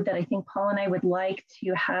code that I think Paul and I would like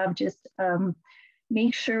to have just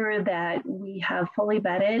make sure that we have fully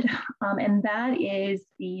vetted, and that is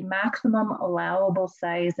the maximum allowable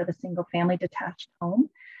size of a single family detached home.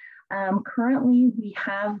 Currently, we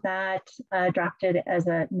have that drafted as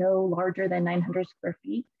a no larger than 900 square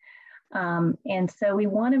feet. And so we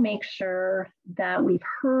want to make sure that we've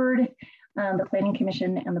heard the Planning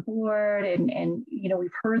Commission and the board, and you know, we've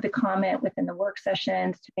heard the comment within the work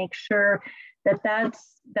sessions to make sure that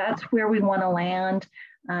that's where we want to land.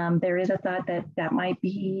 There is a thought that that might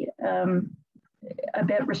be a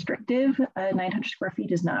bit restrictive. 900 square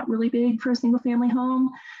feet is not really big for a single family home.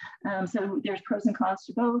 So there's pros and cons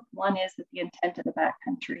to both. One is that the intent of the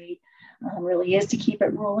backcountry really is to keep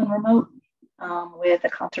it rural and remote with a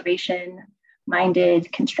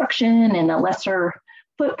conservation-minded construction and a lesser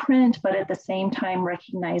footprint, but at the same time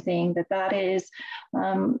recognizing that that is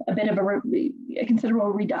a bit of a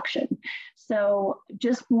considerable reduction. So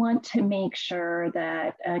just want to make sure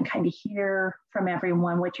that kind of hear from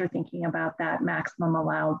everyone what you're thinking about that maximum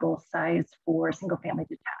allowable size for single family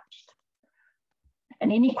detached.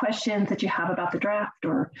 And any questions that you have about the draft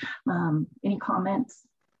or any comments?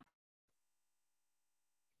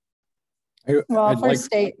 Well, first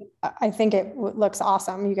state, I think it looks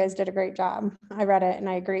awesome. You guys did a great job. I read it and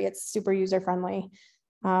I agree. It's super user friendly.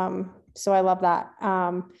 So I love that.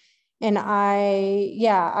 And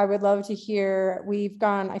I would love to hear,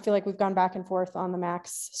 I feel like we've gone back and forth on the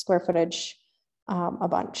max square footage a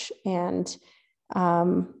bunch. And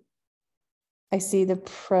I see the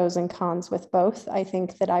pros and cons with both. I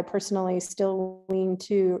think that I personally still lean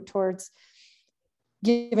towards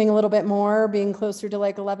giving a little bit more, being closer to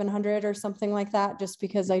like 1100 or something like that, just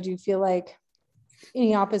because I do feel like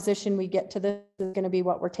any opposition we get to this is going to be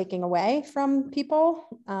what we're taking away from people.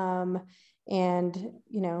 And,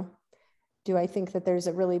 you know, do I think that there's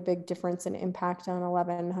a really big difference in impact on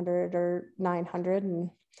 1100 or 900? And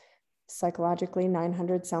psychologically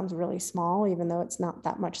 900 sounds really small, even though it's not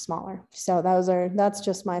that much smaller. So that's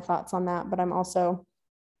just my thoughts on that. But I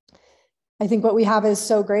think what we have is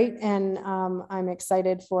so great, and I'm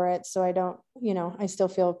excited for it. So I still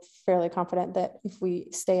feel fairly confident that if we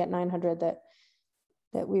stay at 900, that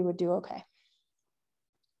we would do okay.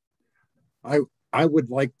 I would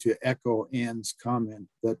like to echo Ann's comment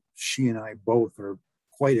that she and I both are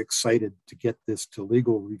quite excited to get this to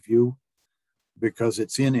legal review, because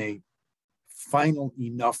it's in a final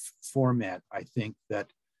enough format, I think,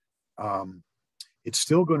 that it's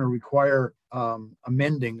still going to require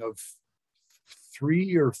amending of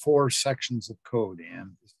 3 or 4 sections of code.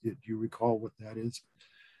 Ann, do you recall what that is?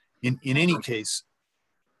 In any case,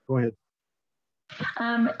 go ahead.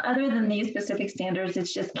 Other than these specific standards,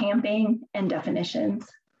 it's just camping and definitions.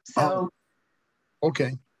 So,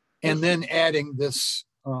 okay, and then adding this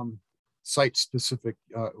site-specific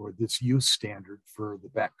or this use standard for the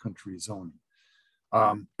backcountry zoning.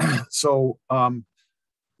 Ann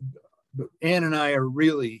and I are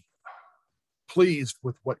really pleased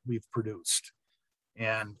with what we've produced,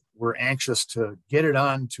 and we're anxious to get it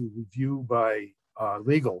on to review by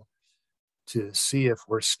legal to see if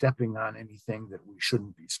we're stepping on anything that we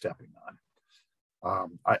shouldn't be stepping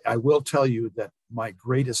on. I will tell you that my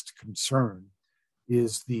greatest concern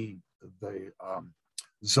is the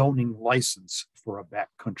zoning license for a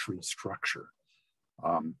backcountry structure.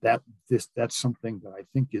 That's something that I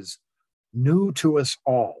think is new to us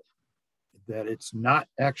all, that it's not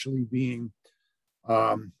actually being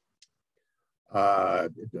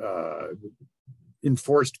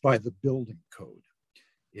enforced by the building code.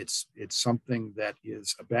 It's something that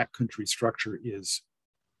is a backcountry structure, is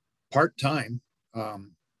part-time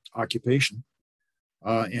occupation,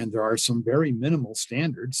 and there are some very minimal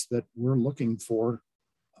standards that we're looking for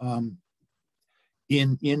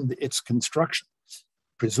in its construction,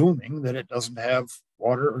 presuming that it doesn't have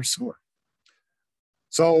water or sewer.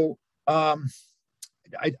 So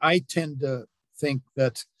I tend to think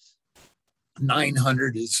that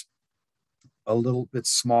 900 is a little bit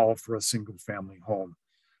small for a single family home.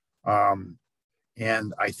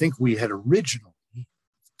 And I think we had originally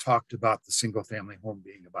talked about the single family home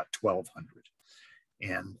being about 1200.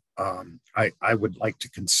 And I would like to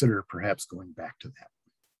consider perhaps going back to that.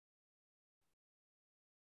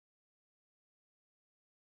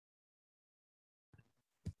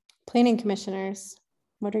 Planning commissioners,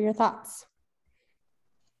 what are your thoughts?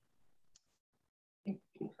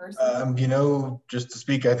 You know, just to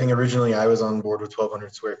speak, I think originally I was on board with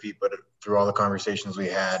 1200 square feet, but through all the conversations we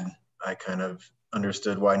had, I kind of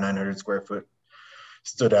understood why 900 square foot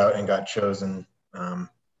stood out and got chosen.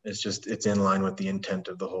 It's in line with the intent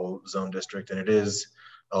of the whole zone district, and it is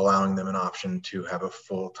allowing them an option to have a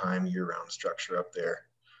full-time year-round structure up there.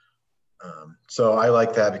 So I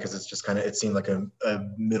like that because it's just it seemed like a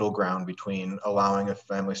middle ground between allowing a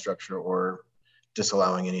family structure or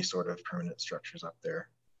disallowing any sort of permanent structures up there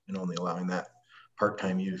and only allowing that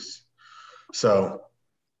part-time use. So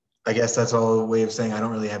I guess that's all a way of saying I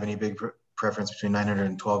don't really have any big preference between 900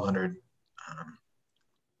 and 1200.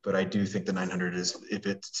 But I do think the 900 is, if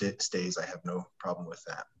it stays, I have no problem with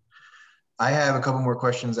that. I have a couple more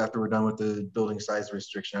questions after we're done with the building size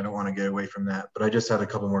restriction. I don't want to get away from that, but I just had a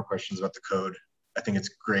couple more questions about the code. I think it's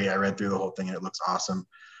great. I read through the whole thing and it looks awesome.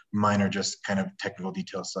 Mine are just kind of technical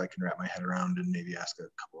details so I can wrap my head around and maybe ask a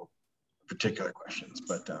couple particular questions.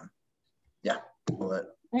 But yeah, we'll let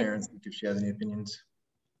Erin speak if she has any opinions.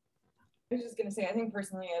 I was just going to say, I think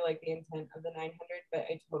personally, I like the intent of the 900, but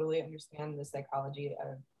I totally understand the psychology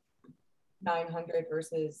of 900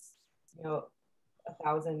 versus,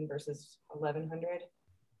 1,000 versus 1,100.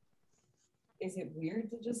 Is it weird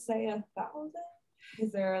to just say 1,000?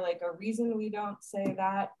 Is there like a reason we don't say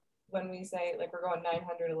that when we say like we're going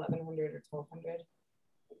 900, 1,100, or 1,200?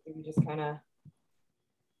 We just kind of,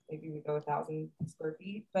 maybe we go 1,000 square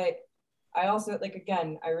feet, but I also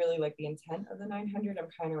again, I really like the intent of the 900. I'm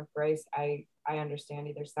kind of with Bryce. I understand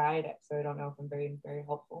either side, so I don't know if I'm very, very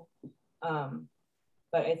helpful.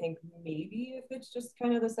 But I think maybe if it's just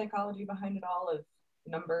kind of the psychology behind it all of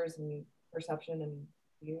numbers and perception and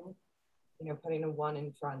view, putting a 1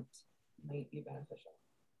 in front might be beneficial.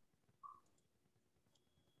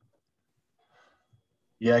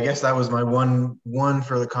 Yeah, I guess that was my one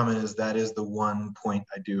further comment is that is the one point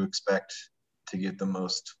I do expect to get the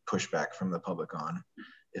most pushback from the public on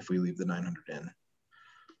if we leave the 900 in.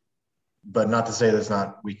 But not to say that's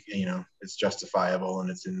not, it's justifiable and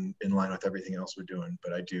it's in line with everything else we're doing,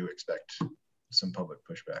 but I do expect some public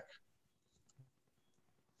pushback.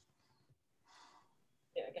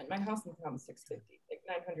 Yeah, again, my house in town is 650. Like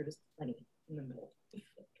 900 is plenty in the middle.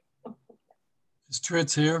 It's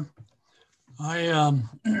Tritz here. I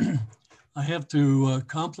have to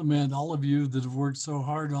compliment all of you that have worked so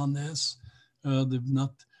hard on this.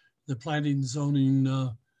 The planning zoning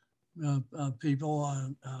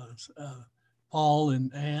people, Paul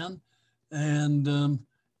and Ann, and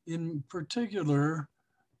in particular,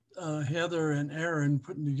 Heather and Aaron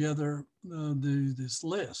putting together this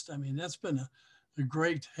list. I mean, that's been a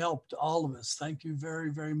great help to all of us. Thank you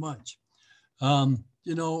very, very much. In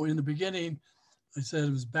the beginning, I said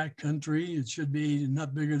it was backcountry. It should be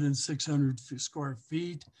not bigger than 600 square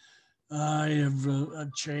feet. I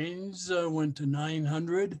have changed, went to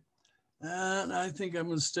 900, and I think I'm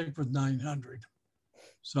going to stick with 900.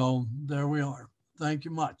 So there we are. Thank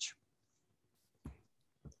you much.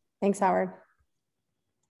 Thanks, Howard.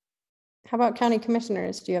 How about county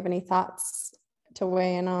commissioners? Do you have any thoughts to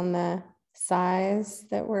weigh in on the size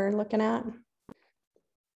that we're looking at?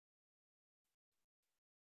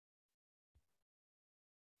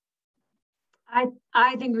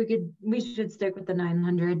 I think we should stick with the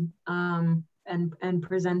 900 and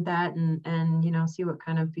present that and see what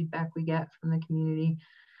kind of feedback we get from the community.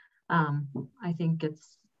 I think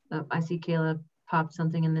it's I see Kayla popped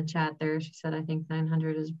something in the chat there. She said I think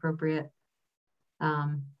 900 is appropriate. Yeah,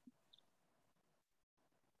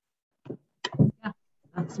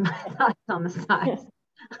 that's my thoughts on the size.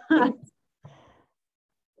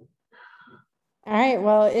 All right,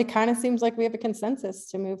 well, it kind of seems like we have a consensus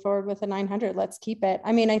to move forward with a 900. Let's keep it.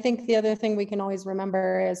 I mean, I think the other thing we can always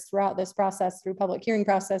remember is throughout this process, through public hearing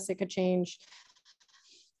process, it could change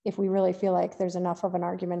if we really feel like there's enough of an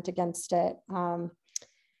argument against it. And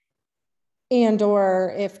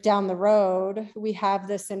or if down the road we have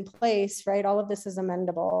this in place, right? All of this is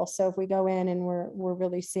amendable. So if we go in and we're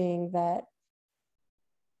really seeing that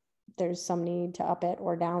there's some need to up it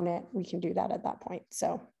or down it, we can do that at that point.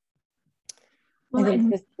 So well, I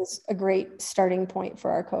think this is a great starting point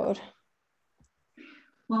for our code.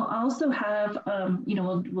 We'll also have, we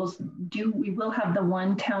will have the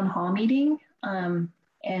one town hall meeting.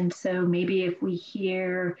 And so maybe if we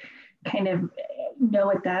hear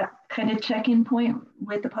know at that kind of check-in point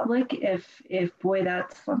with the public, if boy,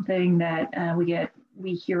 that's something that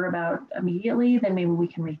we hear about immediately, then maybe we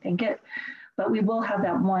can rethink it. But we will have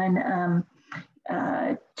that one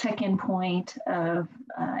check-in point of,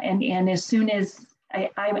 and as soon as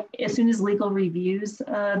as soon as legal reviews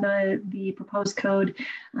the proposed code,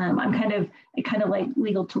 I kind of like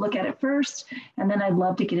legal to look at it first, and then I'd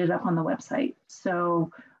love to get it up on the website.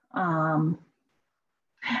 So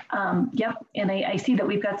yep, and I see that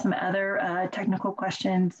we've got some other technical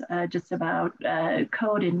questions just about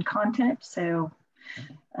code and content. So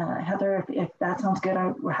Heather, if that sounds good,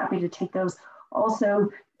 we're happy to take those. Also,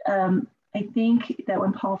 I think that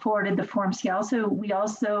when Paul forwarded the forms, we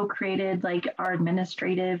also created like our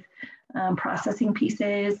administrative processing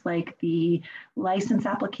pieces, like the license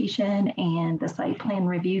application and the site plan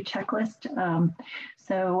review checklist.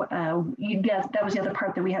 That was the other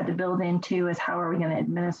part that we had to build into, is how are we going to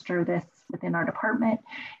administer this within our department.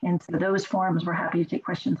 And so those forms, we're happy to take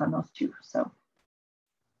questions on those too. So.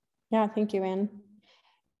 Yeah, thank you, Ann.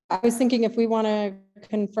 I was thinking if we want to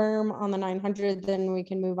confirm on the 900, then we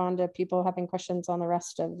can move on to people having questions on the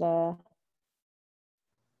rest of the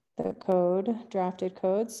code, drafted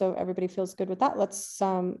code. So everybody feels good with that. Let's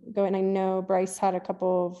go. And I know Bryce had a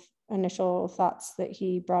couple of initial thoughts that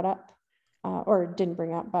he brought up or didn't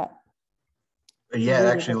bring up, but. Yeah, it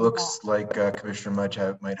actually looks like Commissioner Mudge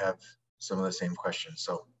might have some of the same questions.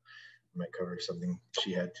 So I might cover something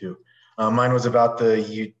she had too. Mine was about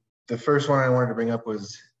the first one I wanted to bring up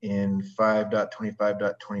was in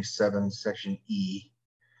 5.25.27 section E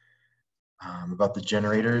about the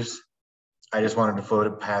generators. I just wanted to float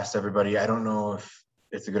it past everybody. I don't know if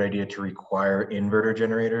it's a good idea to require inverter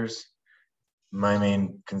generators. My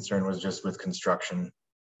main concern was just with construction.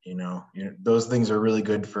 You know, those things are really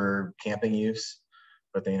good for camping use,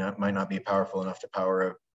 but they might not be powerful enough to power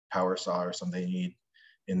a power saw or something you need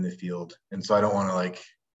in the field. And so I don't want to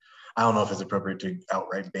I don't know if it's appropriate to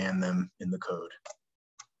outright ban them in the code.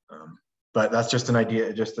 But that's just an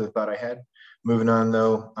idea, just a thought I had. Moving on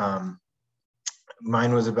though,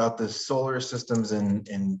 mine was about the solar systems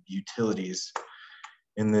and utilities.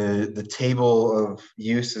 In the table of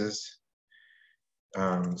uses,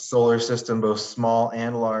 solar system, both small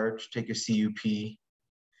and large, take a CUP.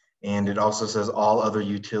 And it also says all other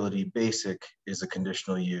utility basic is a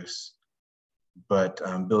conditional use. But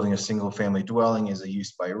building a single family dwelling is a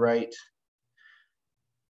use by right.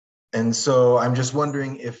 And so I'm just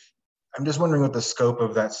wondering what the scope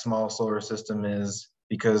of that small solar system is,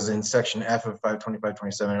 because in section F of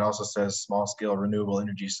 525.27, it also says small scale renewable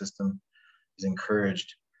energy system is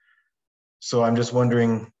encouraged. So I'm just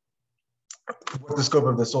wondering what the scope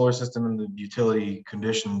of the solar system and the utility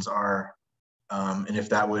conditions are, and if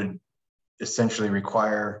that would essentially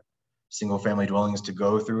require single family dwellings to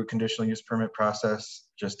go through a conditional use permit process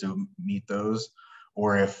just to meet those,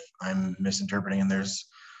 or if I'm misinterpreting and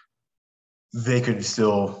they could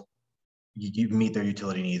still meet their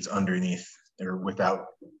utility needs underneath or without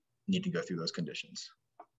need to go through those conditions.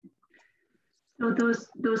 So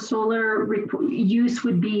those solar use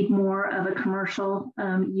would be more of a commercial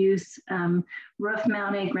use, roof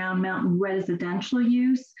mounted, ground mounted residential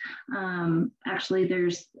use. Actually,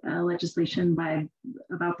 there's legislation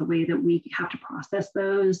about the way that we have to process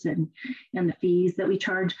those and the fees that we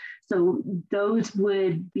charge. So those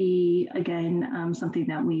would be, again, something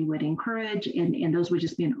that we would encourage, and those would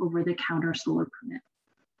just be an over-the-counter solar permit.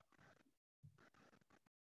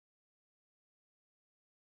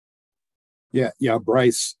 Yeah,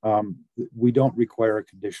 Bryce, we don't require a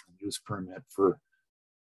conditional use permit for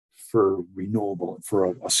renewable,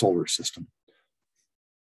 for a solar system.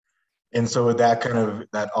 And so would that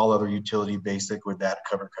that all other utility basic, would that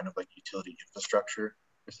cover kind of like utility infrastructure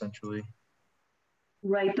essentially?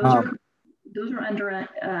 Right, those are under,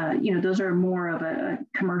 those are more of a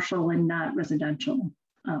commercial and not residential.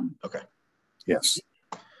 Okay. Yes.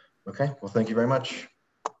 Okay, well, thank you very much.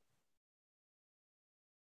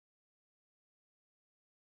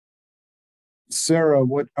 Sarah,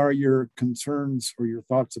 what are your concerns or your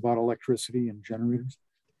thoughts about electricity and generators?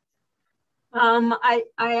 I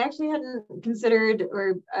actually hadn't considered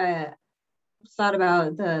or thought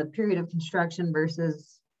about the period of construction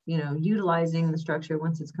versus, utilizing the structure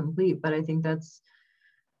once it's complete, but I think that's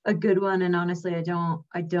a good one. And honestly, I guess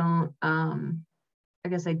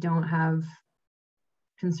I don't have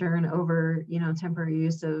concern over, temporary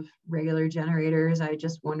use of regular generators. I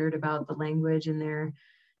just wondered about the language in there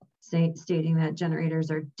stating that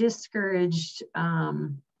generators are discouraged. I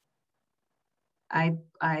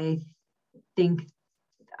think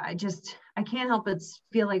I can't help but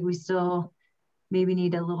feel like we still maybe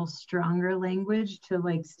need a little stronger language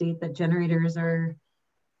to state that generators are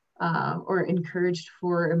or encouraged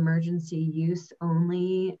for emergency use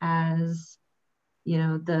only, as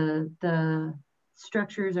the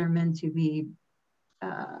structures are meant to be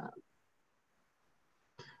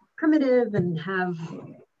primitive and have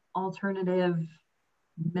alternative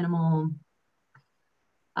minimal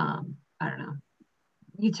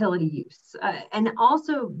utility use, and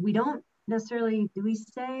also we don't necessarily, do we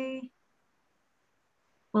say,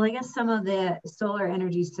 well, I guess some of the solar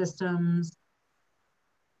energy systems,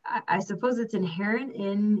 I suppose it's inherent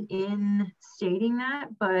in stating that,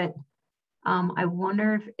 but I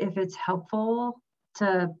wonder if it's helpful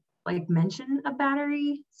to like mention a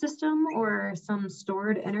battery system or some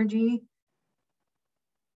stored energy.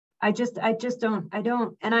 I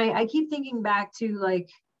don't, and I keep thinking back to like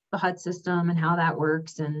the HUD system and how that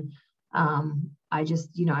works. And I just,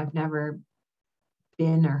 I've never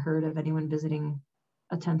been or heard of anyone visiting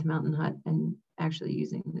a 10th Mountain hut and actually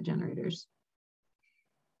using the generators.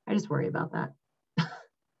 I just worry about that.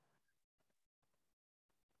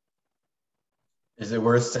 Is it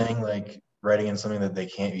worth saying, like, writing in something that they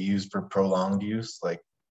can't use for prolonged use, like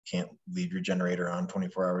can't leave your generator on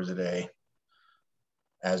 24 hours a day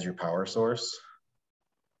as your power source?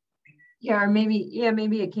 Yeah, or maybe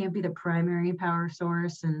it can't be the primary power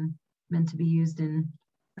source and meant to be used in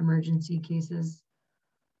emergency cases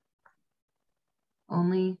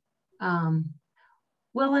only.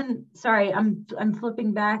 Well, and sorry, I'm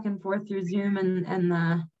flipping back and forth through Zoom and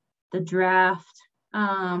the draft.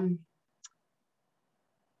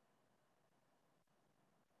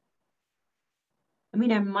 I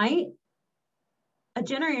mean, a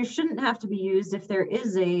generator shouldn't have to be used if there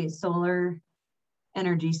is a solar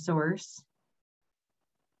energy source.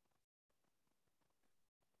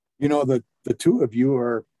 The two of you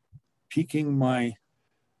are piquing my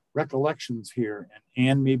recollections here,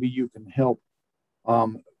 and maybe you can help.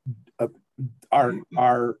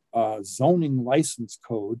 Our zoning license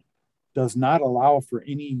code does not allow for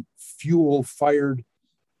any fuel-fired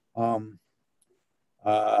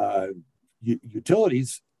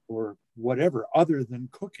utilities or whatever other than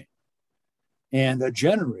cooking. And a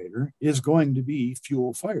generator is going to be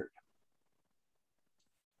fuel-fired.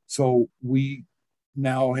 So we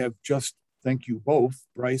now have just, thank you both,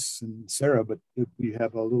 Bryce and Sarah, but we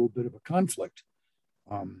have a little bit of a conflict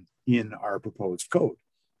in our proposed code,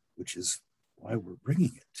 which is why we're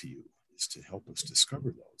bringing it to you, is to help us discover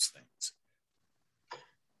those things.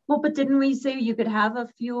 Well, but didn't we say you could have a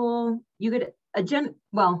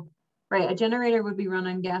generator would be run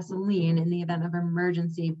on gasoline in the event of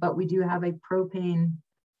emergency, but we do have a propane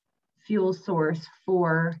fuel source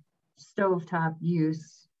for stovetop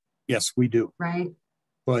use. Yes, we do. Right.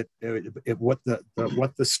 But what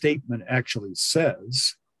the statement actually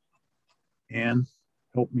says, and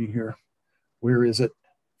help me here, where is it?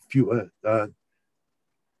 That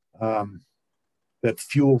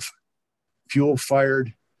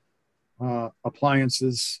fuel-fired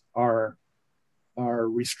appliances are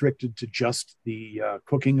restricted to just the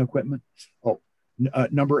cooking equipment.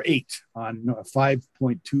 Number 8 on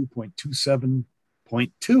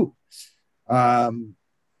 5.2.27.2.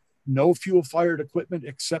 No fuel-fired equipment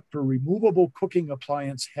except for removable cooking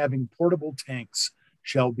appliance having portable tanks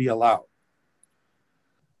shall be allowed.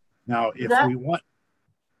 Now, if we want...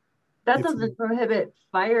 That doesn't prohibit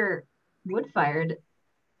wood-fired.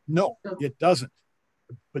 No, it doesn't.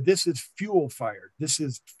 But this is fuel-fired. This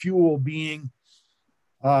is fuel being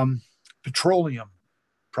petroleum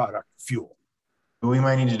product fuel. We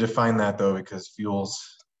might need to define that, though, because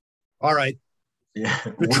fuels... All right. Yeah,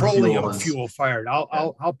 petroleum fuel fired.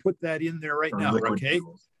 I'll put that in there right now. Okay,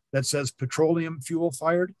 fuels. That says petroleum fuel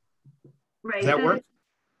fired. Right. Does that work?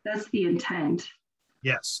 That's the intent.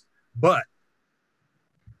 Yes, but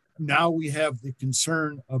now we have the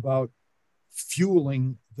concern about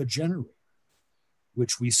fueling the generator,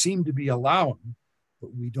 which we seem to be allowing,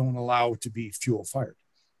 but we don't allow to be fuel fired.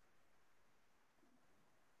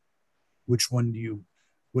 Which one do you?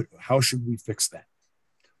 How should we fix that?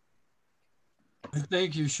 I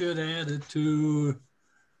think you should add it to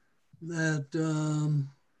that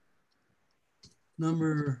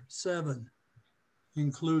number 7.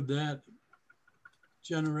 Include that,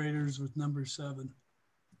 generators with number 7.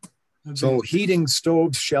 So heating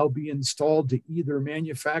stoves shall be installed to either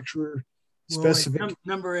manufacturer specific.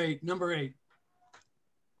 Number 8.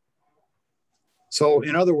 So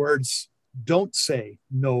in other words, don't say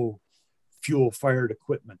no fuel-fired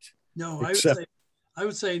equipment. No, I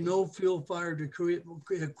would say no fuel-fired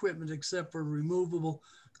equipment except for removable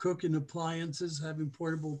cooking appliances having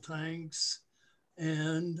portable tanks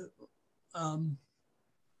and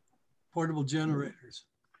portable generators.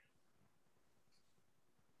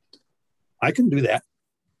 I can do that.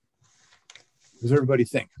 What does everybody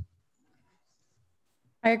think?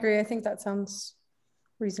 I agree. I think that sounds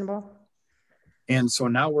reasonable. And so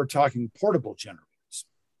now we're talking portable generators.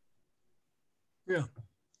 Yeah.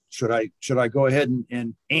 Should I go ahead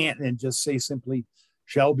and just say simply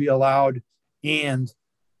shall be allowed and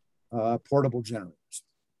portable generators?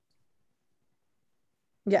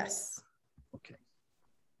 Yes. Okay.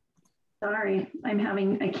 Sorry, I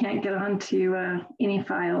can't get onto any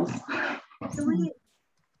files.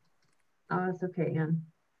 Oh, it's okay, Ann.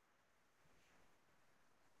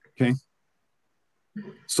 Okay.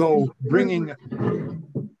 So bringing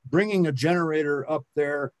a generator up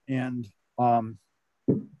there and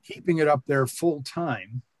keeping it up there full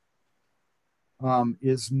time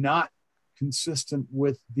is not consistent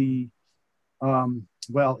with the,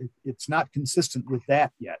 it's not consistent with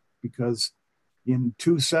that yet, because in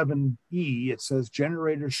 2.7E, it says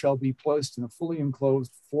generators shall be placed in a fully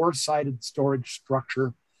enclosed 4-sided storage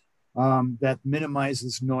structure that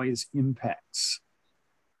minimizes noise impacts.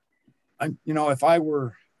 If I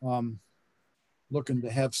were looking to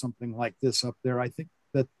have something like this up there, I think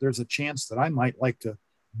that there's a chance that I might like to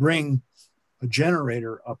bring a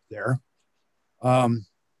generator up there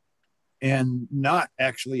and not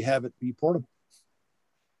actually have it be portable.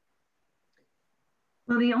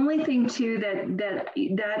 Well, the only thing too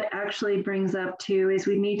that actually brings up too is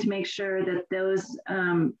we need to make sure that those,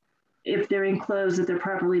 if they're enclosed, that they're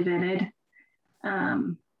properly vented.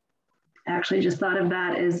 Actually just thought of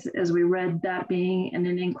that as we read that being in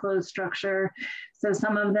an enclosed structure. So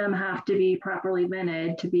some of them have to be properly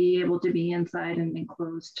vented to be able to be inside an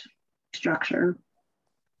enclosed structure.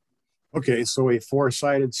 Okay, so a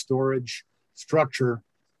 4-sided storage structure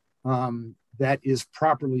that is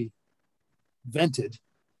properly vented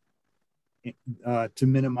to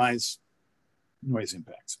minimize noise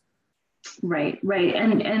impacts. Right.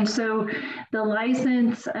 And so the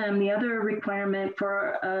license, the other requirement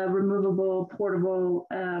for removable portable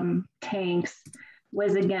tanks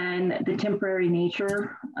was, again, the temporary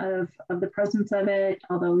nature of the presence of it,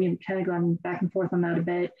 although we've kind of gone back and forth on that a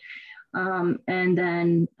bit. And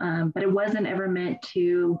then, but it wasn't ever meant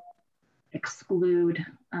to exclude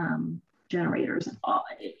generators, but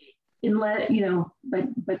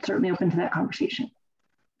certainly open to that conversation.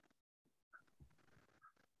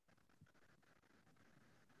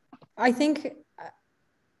 I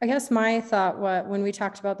guess my thought when we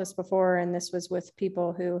talked about this before, and this was with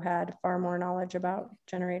people who had far more knowledge about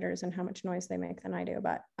generators and how much noise they make than I do,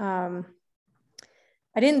 but I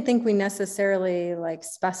didn't think we necessarily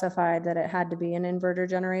specified that it had to be an inverter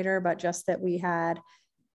generator, but just that we had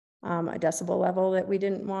a decibel level that we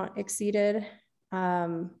didn't want exceeded.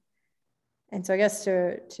 And so I guess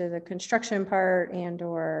to the construction part and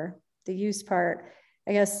or the use part,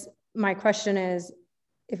 I guess my question is,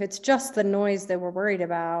 if it's just the noise that we're worried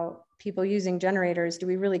about, people using generators, do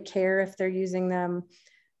we really care if they're using them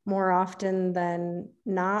more often than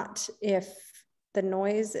not if the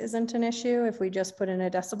noise isn't an issue, if we just put in a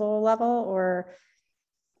decibel level? Or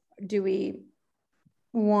do we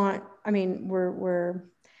want, it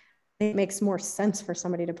makes more sense for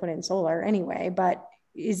somebody to put in solar anyway, but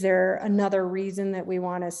is there another reason that we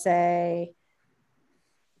want to say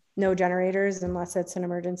no generators unless it's an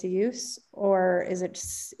emergency use? Or is it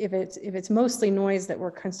just, if it's mostly noise that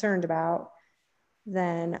we're concerned about,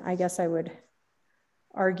 then I guess I would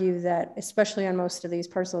argue that, especially on most of these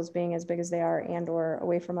parcels being as big as they are and or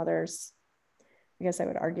away from others, I guess I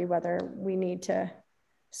would argue whether we need to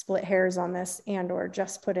split hairs on this and or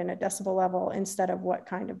just put in a decibel level instead of what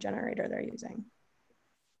kind of generator they're using.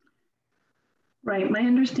 Right. My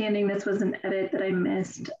understanding, this was an edit that I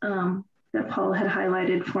missed, that Paul had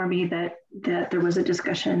highlighted for me, that there was a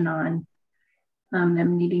discussion on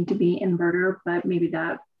them needing to be inverter, but maybe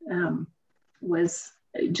that was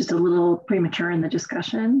just a little premature in the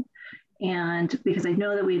discussion. And because I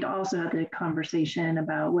know that we'd also had the conversation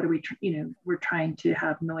about what are we, we're trying to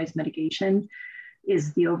have noise mitigation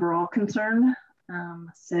is the overall concern.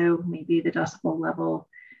 So maybe the decibel level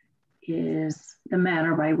is the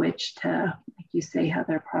manner by which to, like you say, how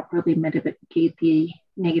they're properly mitigate the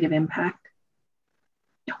negative impact.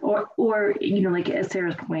 Or like at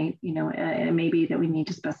Sarah's point, it may be that we need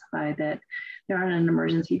to specify that they're on an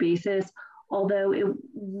emergency basis, although it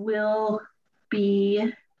will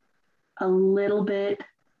be a little bit,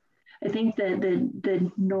 I think that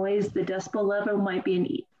the noise, the decibel level might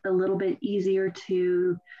be a little bit easier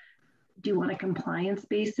to do on a compliance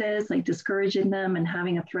basis, like discouraging them and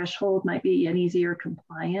having a threshold might be an easier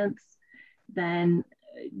compliance than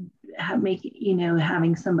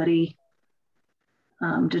having somebody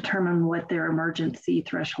determine what their emergency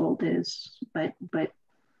threshold is, but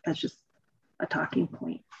that's just a talking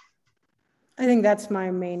point. I think that's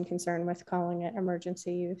my main concern with calling it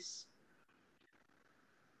emergency use.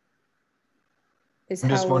 I'm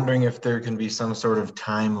just wondering if there can be some sort of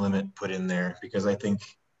time limit put in there, because I think,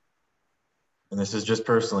 and this is just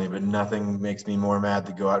personally, but nothing makes me more mad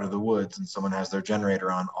to go out to the woods and someone has their generator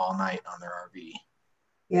on all night on their RV.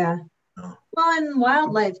 Yeah. Well, and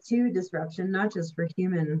wildlife too, disruption, not just for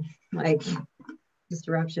human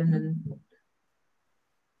disruption. And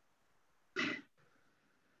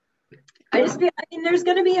I just feel, there's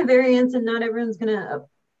going to be a variance and not everyone's going to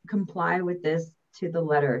comply with this to the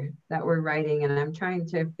letter that we're writing, and I'm trying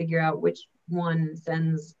to figure out which one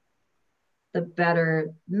sends the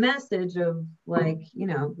better message of like, you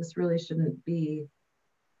know, this really shouldn't be.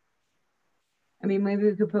 I mean, maybe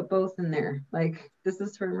we could put both in there. Like, this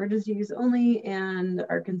is for emergency use only, and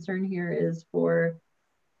our concern here is for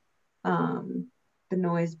the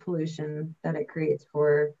noise pollution that it creates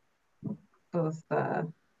for both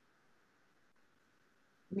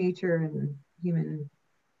nature and human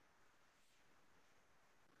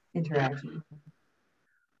interaction.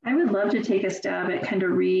 I would love to take a stab at kind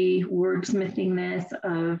of re-wordsmithing this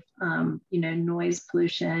of, you know, noise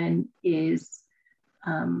pollution is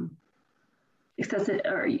excessive,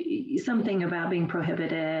 or something about being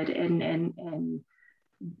prohibited, and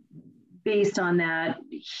based on that,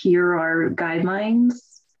 here are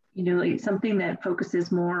guidelines, you know, like something that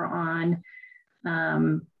focuses more on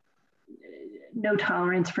no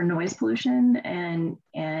tolerance for noise pollution, and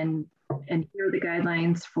here are the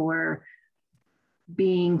guidelines for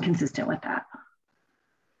being consistent with that.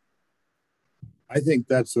 I think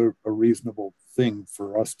that's a reasonable thing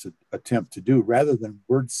for us to attempt to do, rather than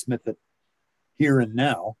wordsmith it here and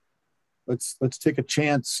now. Let's take a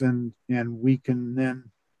chance, and we can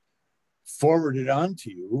then forward it on to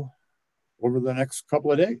you over the next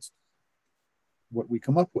couple of days, what we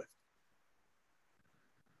come up with.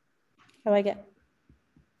 I like it.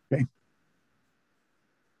 Okay.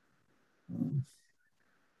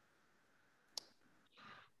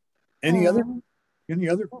 Any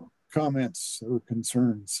other comments or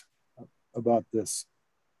concerns about this?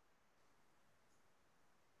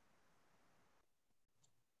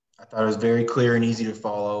 I thought it was very clear and easy to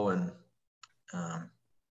follow, and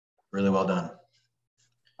really well done.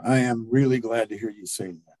 I am really glad to hear you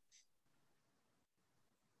say that.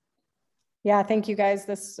 Yeah, thank you guys.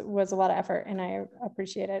 This was a lot of effort and I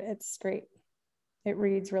appreciate it. It's great. It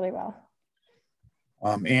reads really well.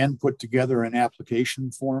 Anne put together an application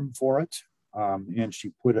form for it, and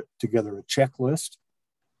she put together a checklist,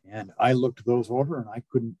 and I looked those over and I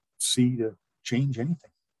couldn't see to change anything.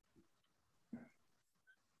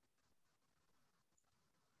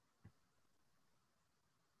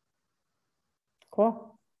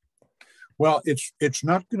 Cool. Well, it's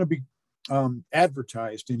not going to be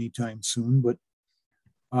advertised anytime soon, but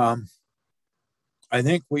I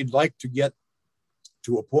think we'd like to get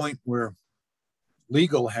to a point where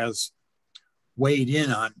legal has weighed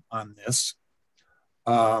in on this,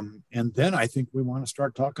 and then I think we want to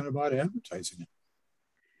start talking about advertising it.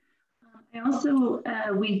 I also,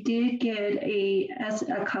 we did get a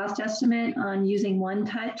cost estimate on using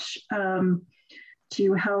OneTouch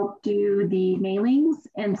to help do the mailings.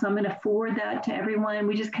 And so I'm going to forward that to everyone.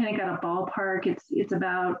 We just kind of got a ballpark. It's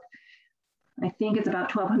about, I think it's about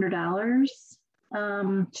 $1,200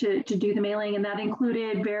 to do the mailing. And that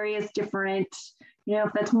included various different, you know,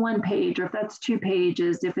 if that's one page or if that's 2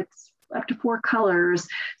 pages, if it's up to 4 colors.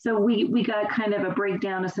 So we got kind of a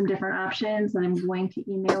breakdown of some different options that I'm going to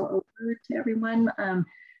email over to everyone. I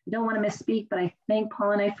don't want to misspeak, but I think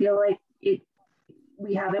Paul and I feel like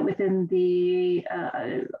we have it within the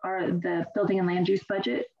building and land use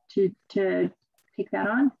budget to take that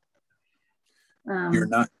on. You're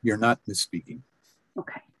not misspeaking.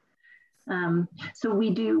 Okay. So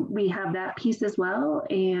we have that piece as well.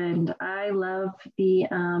 And I love the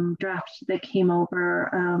draft that came over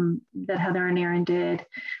that Heather and Aaron did.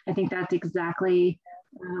 I think that's exactly,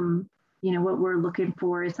 you know, what we're looking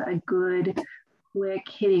for is a good, quick,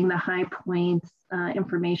 hitting the high points,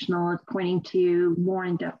 informational, pointing to more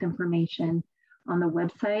in-depth information on the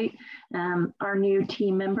website. Our new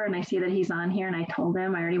team member, and I see that he's on here, and I told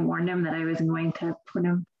him, I already warned him that I was going to put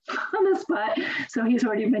him on the spot, so he's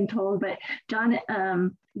already been told. But John,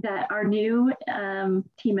 that our new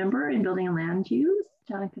team member in building and land use,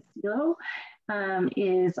 John Castillo,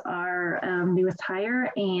 is our newest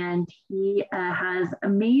hire, and he has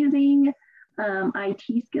amazing IT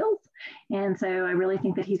skills. And so I really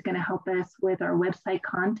think that he's going to help us with our website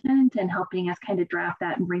content and helping us kind of draft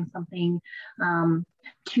that and bring something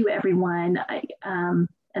to everyone. And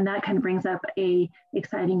that kind of brings up a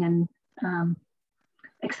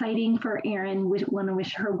exciting for Erin. We want to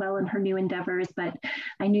wish her well in her new endeavors, but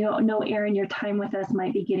I know Erin, your time with us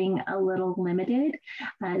might be getting a little limited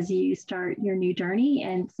as you start your new journey.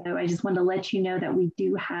 And so I just wanted to let you know that we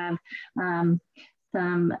do have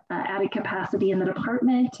some added capacity in the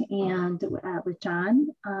department and with John.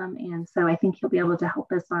 And so I think he'll be able to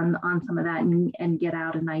help us on some of that and get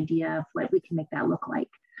out an idea of what we can make that look like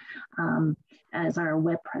as our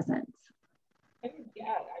web presence.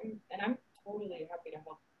 Yeah, I'm totally happy to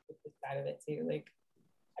help with this side of it too. Like,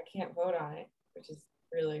 I can't vote on it, which is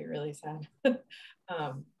really, really sad. But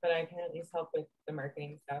I can at least help with the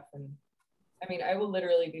marketing stuff. And I mean, I will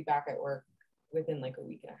literally be back at work within like a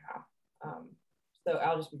week and a half. So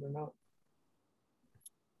I'll just be remote.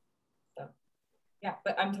 So yeah,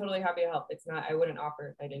 but I'm totally happy to help. It's not, I wouldn't offer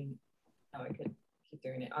if I didn't know I could keep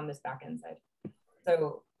doing it on this back end side.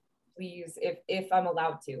 So please, if I'm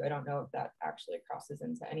allowed to, I don't know if that actually crosses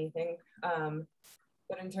into anything.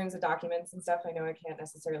 But in terms of documents and stuff, I know I can't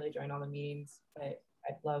necessarily join all the meetings, but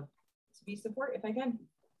I'd love to be support if I can.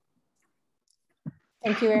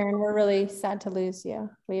 Thank you, Erin. We're really sad to lose you.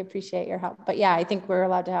 We appreciate your help. But yeah, I think we're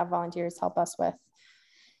allowed to have volunteers help us with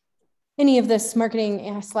any of this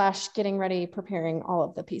marketing / getting ready, preparing all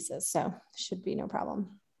of the pieces. So should be no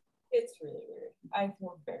problem. It's really weird. I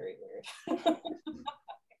feel very weird. Really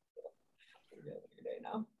weird right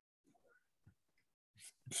now.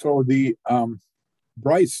 So the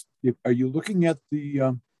Bryce, are you looking at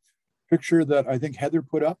the picture that I think Heather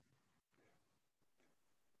put up?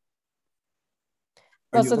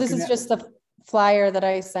 Well, so this is just the flyer that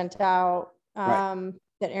I sent out that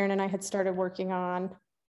Erin and I had started working on.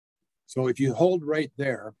 So if you hold right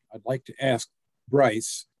there, I'd like to ask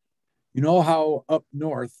Bryce, you know how up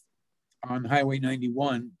north on Highway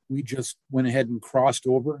 91, we just went ahead and crossed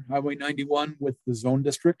over Highway 91 with the zone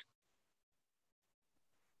district?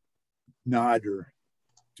 Nod or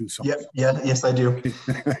do something. Yes, I do.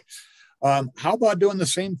 How about doing the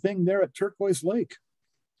same thing there at Turquoise Lake?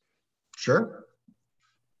 Sure.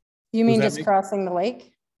 You mean just crossing the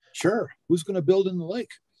lake? Sure. Who's going to build in the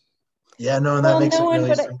lake? Yeah, no, and that makes it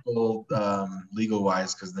really simple legal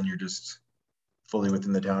wise, because then you're just fully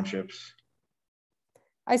within the townships.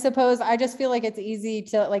 I suppose I just feel like it's easy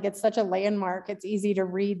to, like, it's such a landmark. It's easy to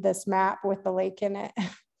read this map with the lake in it.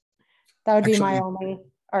 That would be my only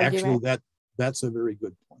argument. Actually, that's a very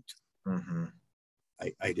good point. Mm-hmm.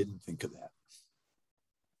 I didn't think of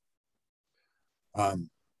that.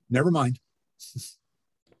 Never mind.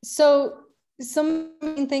 So some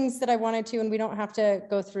main things that I wanted to, and we don't have to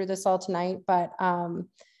go through this all tonight, but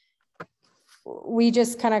we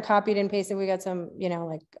just kind of copied and pasted. We got some,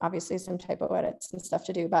 like obviously some typo edits and stuff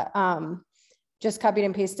to do, but just copied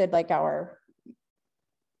and pasted like our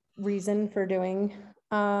reason for doing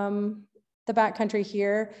the backcountry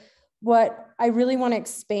here. What I really want to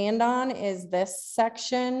expand on is this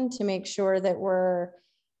section to make sure that we're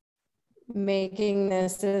making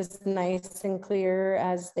this as nice and clear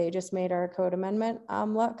as they just made our code amendment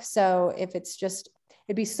look. So if it's just,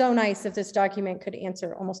 it'd be so nice if this document could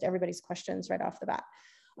answer almost everybody's questions right off the bat.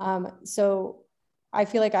 So I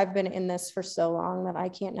feel like I've been in this for so long that I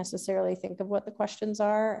can't necessarily think of what the questions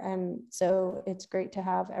are. And so it's great to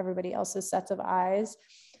have everybody else's sets of eyes.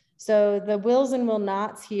 So the wills and will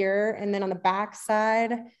nots here, and then on the back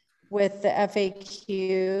side with the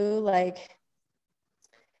FAQ, like,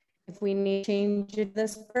 if we need to change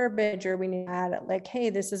this verbiage or we need to add it, like,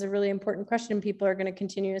 hey, this is a really important question people are going to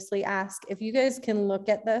continuously ask. If you guys can look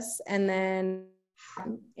at this and then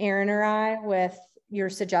Erin or I with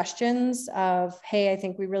your suggestions of, hey, I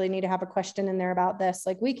think we really need to have a question in there about this.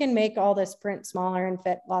 Like, we can make all this print smaller and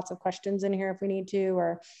fit lots of questions in here if we need to,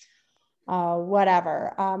 or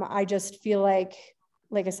whatever. I just feel like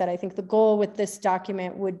I said, I think the goal with this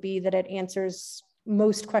document would be that it answers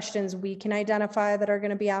most questions we can identify that are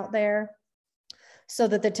going to be out there, so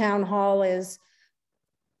that the town hall is,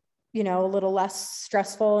 a little less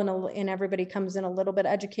stressful and everybody comes in a little bit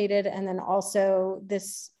educated. And then also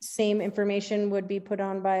this same information would be put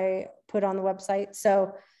on the website.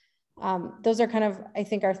 So those are kind of, I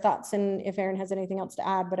think, our thoughts, and if Erin has anything else to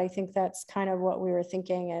add, but I think that's kind of what we were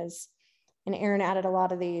thinking is, and Erin added a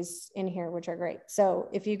lot of these in here, which are great. So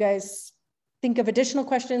if you guys think of additional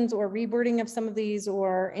questions or rewording of some of these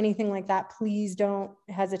or anything like that, please don't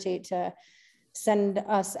hesitate to send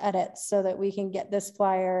us edits so that we can get this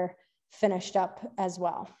flyer finished up as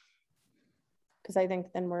well. Because I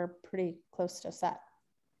think then we're pretty close to set.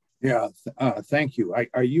 Yeah, thank you.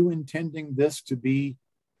 Are you intending this to be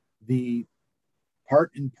the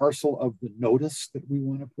part and parcel of the notice that we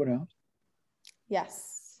want to put out?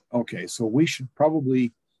 Yes. Okay, so we should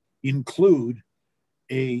probably include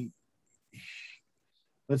a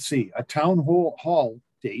town hall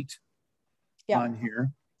date on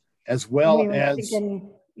here, as well as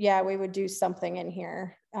we would do something in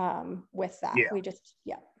here with that.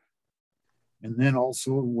 And then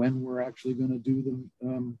also when we're actually going to do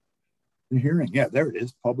the hearing. Yeah, there it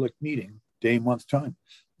is, public meeting, day, month, time.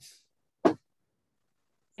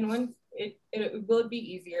 And once it will be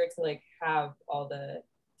easier to like have all the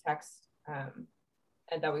text and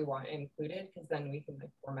that we want included, because then we can like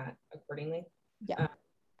format accordingly. Yeah.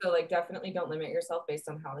 So like definitely don't limit yourself based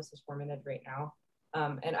on how this is formatted right now.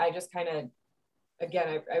 And I just kind of,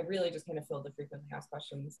 again, I really just kind of filled the frequently asked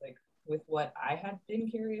questions like with what I had been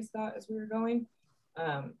curious about as we were going.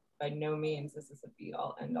 By no means this is a be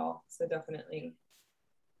all end all. So definitely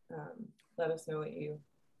let us know what you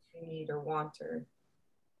need or want or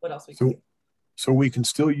what else we can do. So we can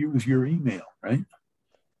still use your email, right?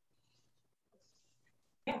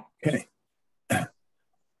 Yeah. Okay.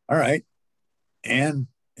 All right. Anne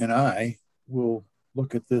and I will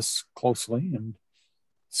look at this closely and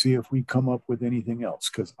see if we come up with anything else,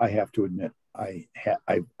 because I have to admit, I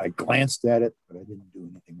glanced at it, but I didn't do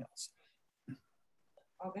anything else.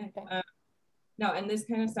 Okay. No, and this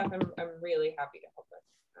kind of stuff I'm really happy to help with.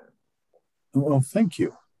 Well, thank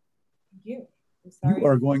you. Thank you. I'm sorry. You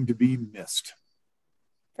are going to be missed.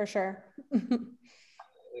 For sure. Yeah,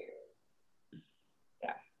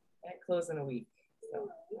 I close in a week. So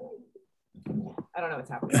I don't know what's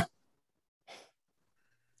happening.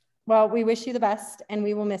 Well, we wish you the best and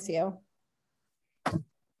we will miss you.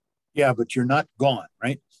 Yeah, but you're not gone,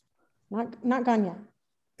 right? Not gone yet.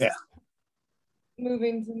 Yeah.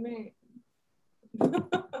 Moving to Maine.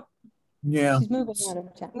 Yeah. She's moving out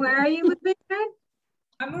of town. Where are you moving?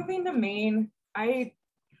 I'm moving to Maine. I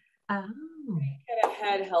get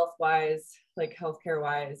ahead health-wise, like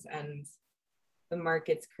healthcare-wise, and the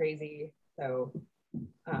market's crazy. So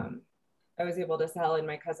I was able to sell, and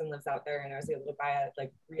my cousin lives out there, and I was able to buy a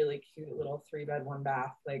like really cute little 3-bed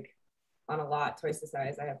 1-bath, like on a lot twice the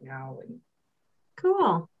size I have now. And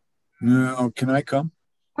cool. No, can I come?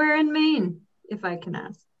 Where in Maine, if I can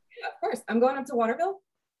ask? Yeah, of course. I'm going up to Waterville.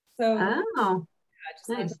 So yeah, just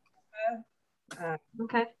nice.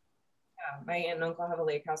 Okay. Yeah, my aunt and uncle have a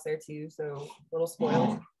lake house there too, so a little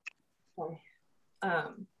spoiled.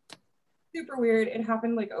 Super weird. It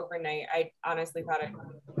happened like overnight. I honestly thought I'd die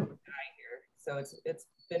here. So it's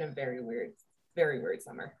been a very weird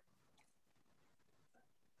summer.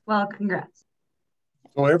 Well, congrats.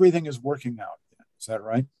 So everything is working out. Is that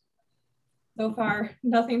right? So far,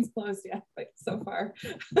 nothing's closed yet, but so far.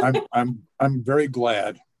 I'm very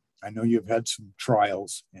glad. I know you've had some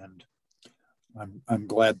trials, and I'm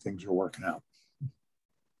glad things are working out.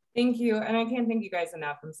 Thank you. And I can't thank you guys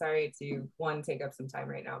enough. I'm sorry to, one, take up some time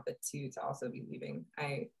right now, but two, to also be leaving.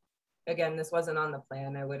 Again, this wasn't on the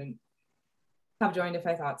plan. I wouldn't have joined if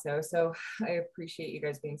I thought so. So I appreciate you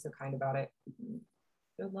guys being so kind about it.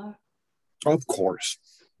 Good luck. Of course.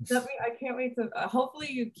 I can't wait to,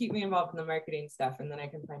 hopefully you keep me involved in the marketing stuff, and then I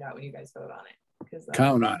can find out when you guys vote on it.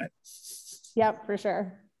 Count on it. Yep, for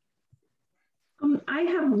sure. I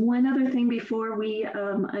have one other thing before we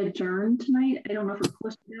adjourn tonight. I don't know if we're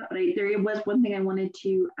close to that, but there was one thing I wanted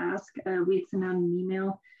to ask. We had sent out an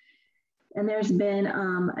email, and there's been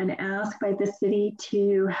an ask by the city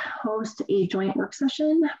to host a joint work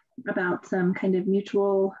session about some kind of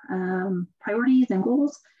mutual priorities and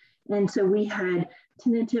goals. And so we had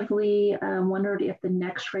tentatively wondered if the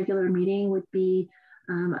next regular meeting would be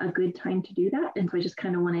a good time to do that. And so I just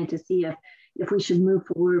kind of wanted to see if we should move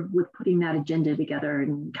forward with putting that agenda together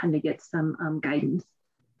and kind of get some guidance.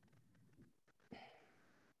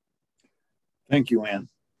 Thank you, Anne.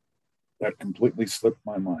 That completely slipped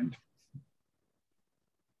my mind.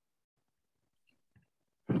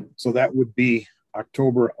 So that would be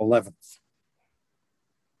October 11th.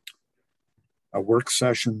 A work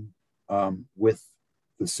session with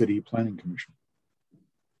the City Planning Commission.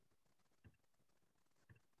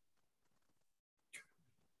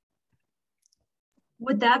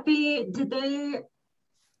 Would that be, they're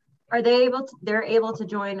able to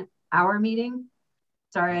join our meeting?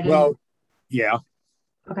 Sorry, I didn't. Well, yeah.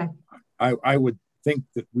 Okay. I would think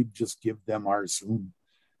that we'd just give them our Zoom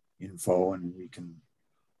info and we can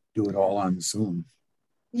do it all on Zoom.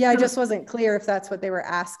 Yeah, I just wasn't clear if that's what they were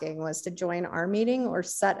asking, was to join our meeting or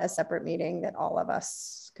set a separate meeting that all of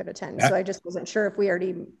us could attend. So I just wasn't sure if we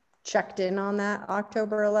already checked in on that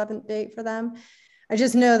October 11th date for them. I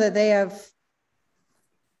just know that they have,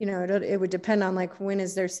 you know, it would depend on like, when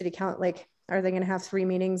is their city count? Like, are they going to have 3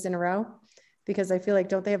 meetings in a row? Because I feel like,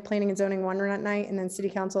 don't they have planning and zoning one night and then city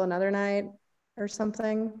council another night or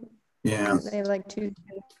something? Yeah. They have like 2.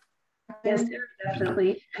 Yes,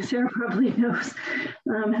 definitely. Sarah probably knows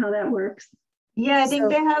how that works. Yeah, I think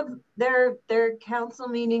they have their council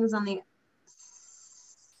meetings on the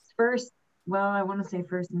first, well, I want to say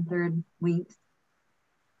first and third weeks.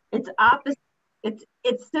 It's opposite.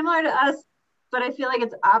 It's similar to us, but I feel like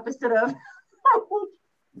it's opposite of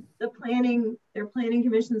the planning. Their planning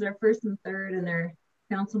commissions are first and third, and their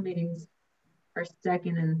council meetings are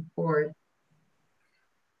second and fourth.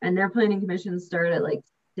 And their planning commissions start at like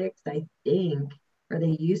 6, I think, or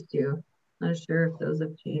they used to. Not sure if those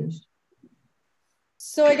have changed.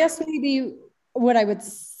 So I guess maybe what I would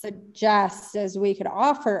suggest is we could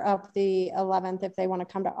offer up the 11th if they want to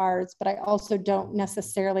come to ours, but I also don't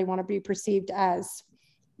necessarily want to be perceived as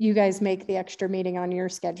you guys make the extra meeting on your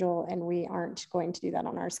schedule and we aren't going to do that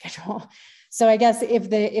on our schedule. So I guess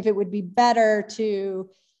if it would be better to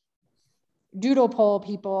doodle poll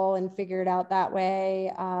people and figure it out that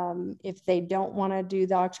way. If they don't want to do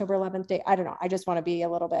the October 11th date, I don't know. I just want to be a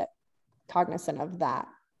little bit cognizant of that.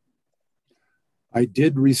 I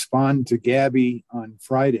did respond to Gabby on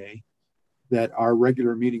Friday that our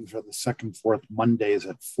regular meetings are the second, fourth Mondays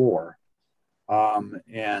at 4.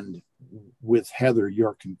 And with Heather,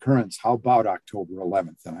 your concurrence, how about October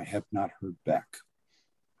 11th? And I have not heard back.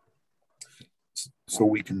 So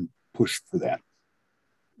we can push for that.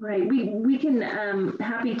 Right, we can,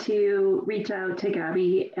 happy to reach out to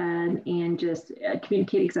Gabby and just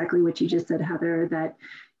communicate exactly what you just said, Heather, that,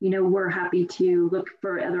 you know, we're happy to look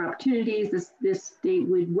for other opportunities. This date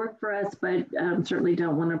would work for us, but certainly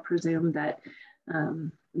don't want to presume that,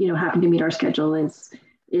 you know, having to meet our schedule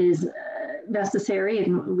is necessary,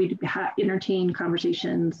 and we'd entertain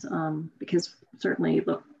conversations because certainly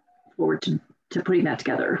look forward to putting that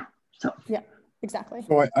together. So yeah, exactly.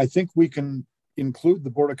 So I think we can include the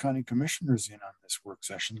Board of County Commissioners in on this work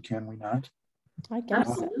session, can we not? I guess.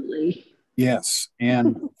 Absolutely. Yes,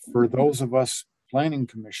 and for those of us planning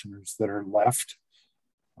commissioners that are left,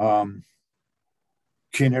 can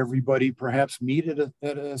everybody perhaps meet at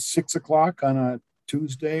a 6 o'clock on a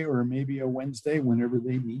Tuesday or maybe a Wednesday, whenever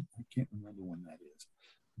they meet? I can't remember when that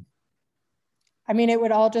is. I mean, it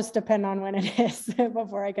would all just depend on when it is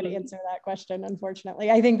before I could answer that question, unfortunately.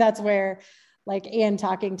 I think that's where, like, Ann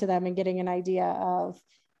talking to them and getting an idea of,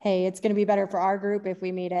 hey, it's going to be better for our group if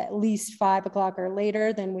we meet at least 5 o'clock or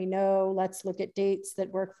later, then we know, let's look at dates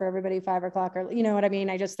that work for everybody, 5 o'clock, or, you know what I mean?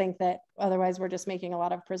 I just think that otherwise we're just making a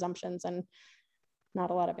lot of presumptions and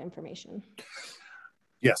not a lot of information.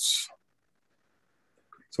 Yes.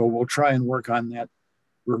 So we'll try and work on that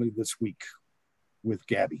early this week with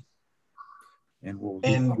Gabby. And we'll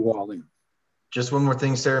get you all in. Just one more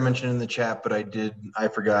thing Sarah mentioned in the chat, but I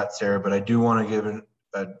forgot, Sarah, but I do want to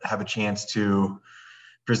have a chance to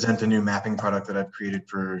present a new mapping product that I've created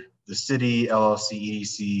for the city, LLC,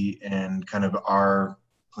 EDC, and kind of our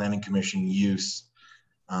planning commission use.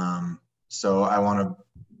 So I want to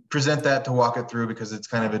present that to walk it through because it's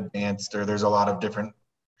kind of advanced, or there's a lot of different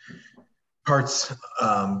parts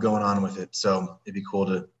going on with it. So it'd be cool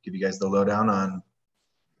to give you guys the lowdown on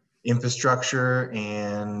infrastructure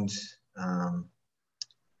and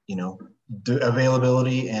you know,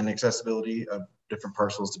 availability and accessibility of different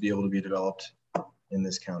parcels to be able to be developed in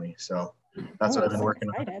this county. So that's what I've been working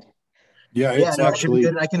on. Yeah, it's actually,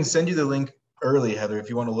 I can send you the link early, Heather, if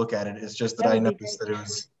you want to look at it. It's just that I noticed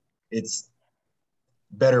that it's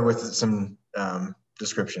better with some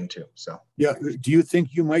description too. So yeah, do you think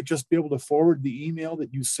you might just be able to forward the email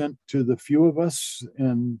that you sent to the few of us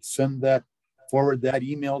and forward that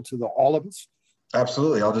email to all of us?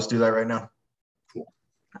 Absolutely, I'll just do that right now. Cool.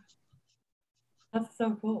 That's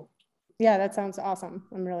so cool. Yeah, that sounds awesome.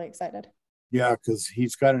 I'm really excited. Yeah, because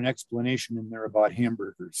he's got an explanation in there about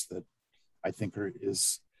hamburgers that I think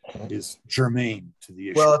is germane to the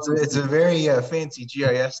issue. Well, it's a very fancy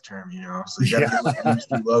GIS term, you know, so you got to use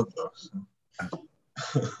the logo. So.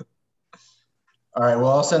 All right, well,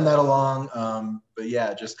 I'll send that along. But yeah,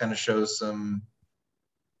 it just kind of shows some.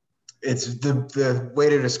 It's the way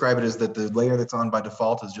to describe it is that the layer that's on by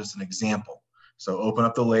default is just an example. So open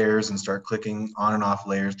up the layers and start clicking on and off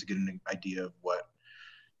layers to get an idea of what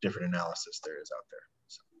different analysis there is out there.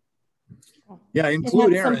 So. Yeah,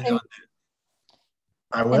 include Aaron on that.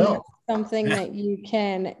 I will. Something that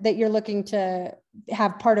you're looking to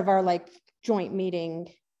have part of our like joint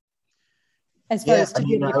meeting as far as to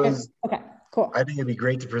okay, cool. I think it'd be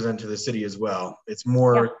great to present to the city as well. It's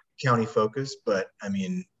more county focused, but I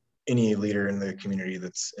mean, any leader in the community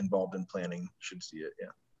that's involved in planning should see it.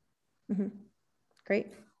 Yeah. Mm-hmm.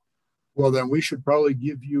 Great. Well, then we should probably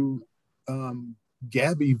give you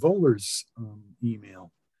Gabby Voeller's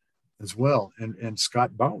email as well, and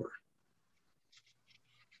Scott Bauer,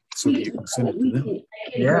 so that you can send it to them.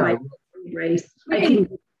 I can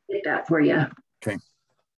get that for you. Okay.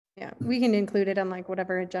 Yeah, we can include it on like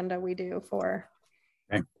whatever agenda we do for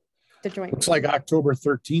the joint. Looks like October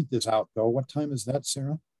 13th is out though. What time is that,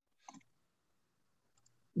 Sarah?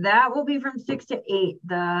 That will be from 6 to 8,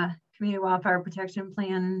 the Community Wildfire Protection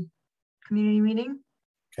Plan community meeting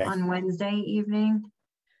on Wednesday evening.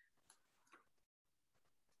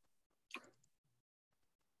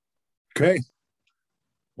 Okay.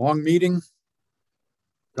 Long meeting.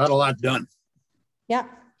 Got a lot done. Yeah,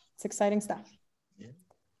 it's exciting stuff.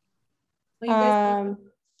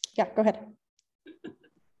 Yeah, go ahead.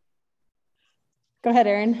 Go ahead,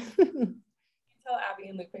 Erin. Tell Abby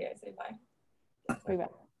and Lupe I say bye. We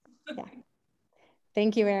will. Yeah.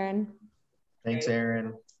 Thank you, Erin. Thanks,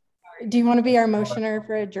 Erin. Do you want to be our motioner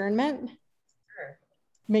for adjournment? Sure.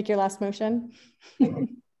 Make your last motion.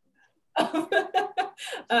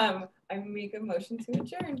 I make a motion to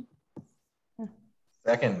adjourn.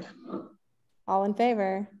 Second. All in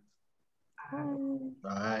favor?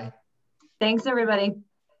 Bye. Thanks, everybody.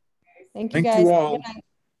 Thank you, Thank guys. you all. Good night.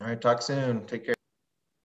 All right, talk soon. Take care.